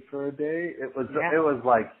university for a day. It was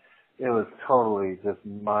totally just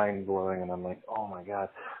mind blowing, and I'm like, oh my god.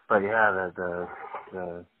 But yeah,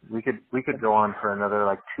 we could go on for another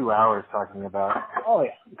like 2 hours talking about those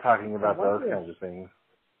kinds of things.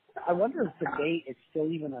 I wonder if debate is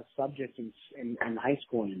still even a subject in high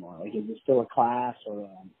school anymore. Like, is it still a class or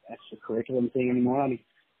an extracurriculum thing anymore? I mean,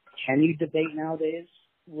 can you debate nowadays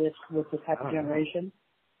with the type of generation?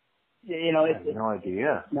 You know, I have no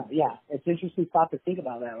idea. No, yeah, it's interesting thought to think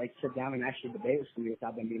about that. Like, sit down and actually debate with somebody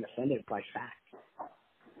without them being offended by fact.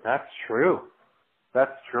 That's true.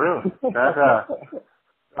 That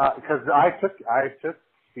because I took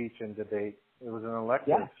speech and debate. It was an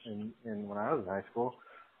elective in when I was in high school.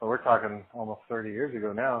 But we're talking almost 30 years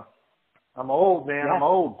ago now. I'm old, man. Yeah. I'm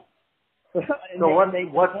old. So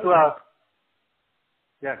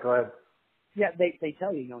yeah, go ahead. Yeah, they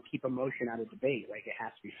tell you, keep emotion out of debate. Like, it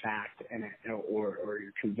has to be fact or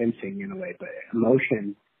you're convincing in a way. But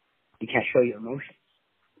emotion, you can't show your emotions.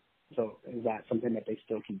 So is that something that they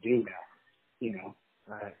still can do now?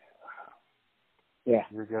 Right. Yeah.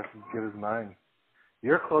 You're just as good as mine.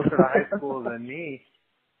 You're closer to high school than me.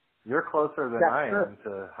 You're closer than I am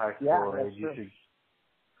to high school age. You should.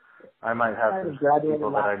 I might have some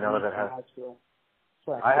people that I know that have. High school.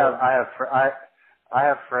 I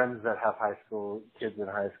have friends that have high school kids in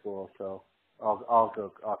high school, so I'll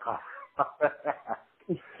call.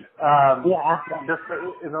 Just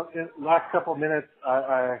in the last couple minutes,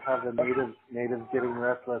 I have the natives getting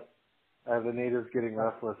restless. I have the natives getting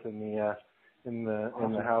restless in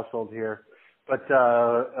the household here. But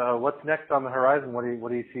what's next on the horizon? What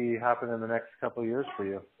do you see happen in the next couple of years for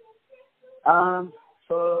you?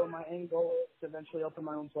 So my end goal is to eventually open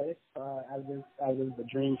my own place, as is the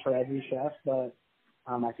dream for every chef. But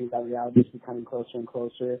I think that reality is becoming closer and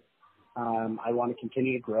closer. I want to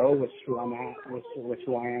continue to grow with who I'm at, with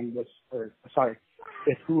who I am, with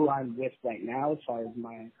who I'm with right now, as far as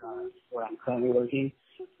my where I'm currently working.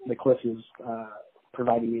 The Cliff is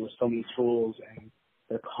providing me with so many tools, and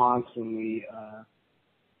they're constantly,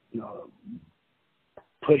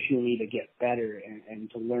 pushing me to get better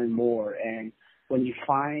and to learn more. And when you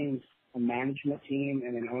find a management team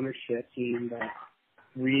and an ownership team that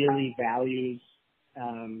really values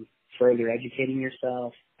further educating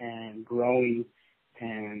yourself and growing,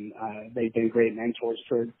 and they've been great mentors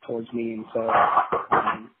towards me, and so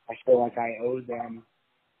I feel like I owe them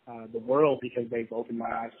the world because they've opened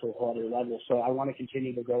my eyes to a whole other level. So I want to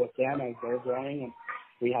continue to grow with them as they're growing, and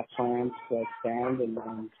we have plans to expand and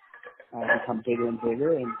become bigger and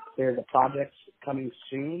bigger. And there's a project coming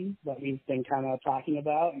soon that we've been kind of talking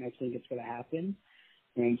about, and I think it's going to happen.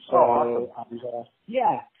 And so, awesome.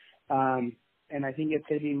 And I think it's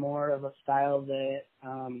going to be more of a style that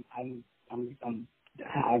I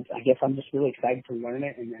guess I'm just really excited to learn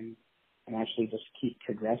it and actually just keep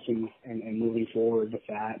progressing and moving forward with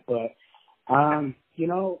that. But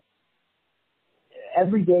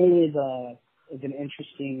every day is an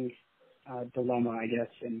interesting dilemma, I guess.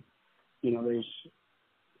 And you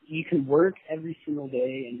can work every single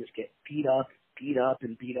day and just get beat up.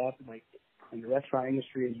 Like, and the restaurant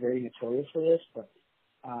industry is very notorious for this, but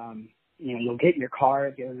you'll get in your car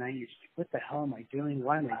at the other night, you're just like, what the hell am I doing?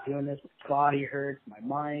 Why am I doing this? My body hurts, my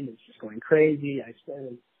mind is just going crazy.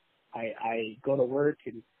 I go to work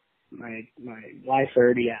and my wife's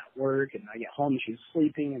already at work, and I get home and she's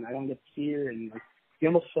sleeping and I don't get to see her, and you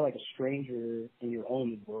almost feel like a stranger in your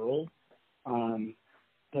own world. But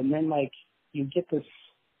then you get this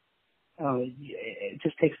it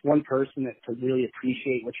just takes one person to really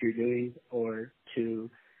appreciate what you're doing, or to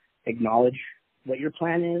acknowledge what your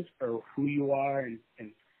plan is, or who you are, and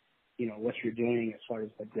you know what you're doing as far as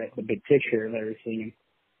the big picture of everything.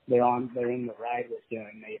 They're in the ride with you,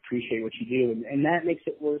 and they appreciate what you do, and that makes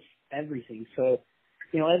it worth everything. So,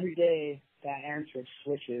 you know, every day that answer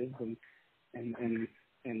switches and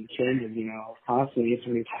changes, you know, constantly.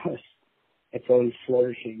 It's always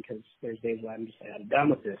flourishing, because there's days where I'm just like, I'm done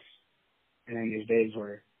with this, and then there's days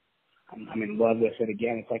where I'm in love with it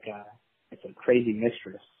again. It's a crazy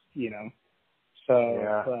mistress, you know. So,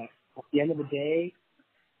 Yeah. but at the end of the day,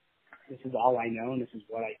 this is all I know, and this is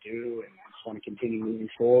what I do, and I just want to continue moving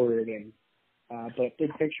forward. And but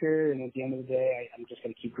big picture, and at the end of the day, I'm just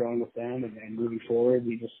going to keep growing with them and moving forward.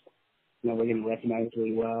 We just, you know, we're getting recognized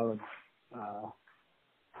really well, and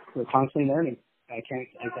we're constantly learning. I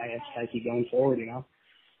keep going forward, you know,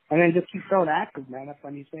 and then just keep throwing axes, man. That's my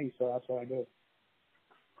new thing, so that's what I do.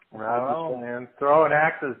 Right, man. Throwing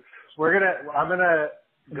axes. I'm gonna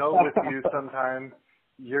go with you sometime.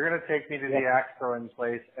 You're gonna take me to the axe throwing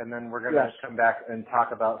place, and then we're gonna come back and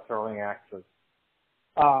talk about throwing axes.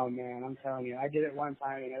 Oh man, I'm telling you, I did it one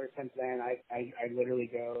time, and ever since then, I literally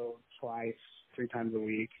go 3 times a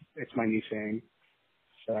week. It's my new thing.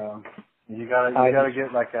 So you gotta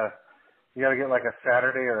get like a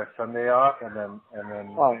Saturday or a Sunday off, and then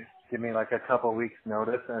give me like a couple weeks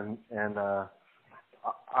notice, and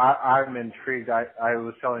I'm intrigued. I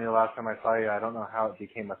was telling you last time I saw you, I don't know how it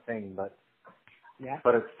became a thing, but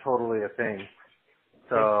it's totally a thing.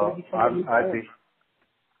 So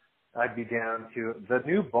I'd be down to the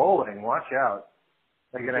new bowling. Watch out.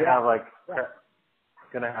 They're going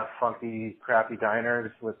to have funky, crappy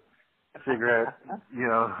diners with cigarette, you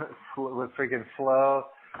know, with freaking Flo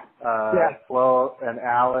and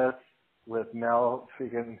Alice, with Mel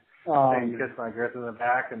freaking saying Kiss My Girth in the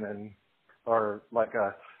back, and then, or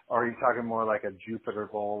are you talking more like a Jupiter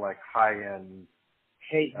Bowl, like high-end?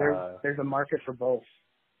 Hey, there's a market for both.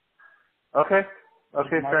 Okay,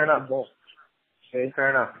 fair enough. Fair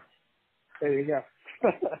enough. There you go.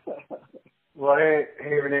 Well,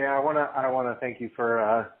 hey, Renee, I wanna thank you for.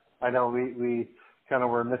 I know we kind of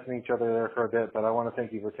were missing each other there for a bit, but I want to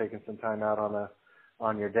thank you for taking some time out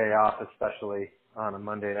on your day off, especially on a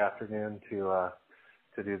Monday afternoon, to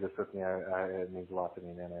do this with me. It means a lot to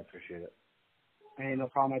me, man. I appreciate it. Hey, no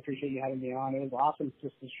problem. I appreciate you having me on. It was awesome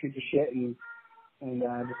just to shoot the shit and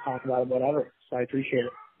just talk about whatever. So I appreciate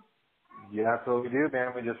it. Yeah, that's what we do,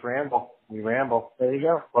 man. We just ramble. We ramble. There you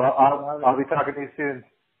go. Well, I'll be talking to you soon.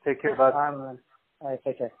 Take care, bud. All right, man. All right,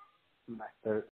 take care. Bye.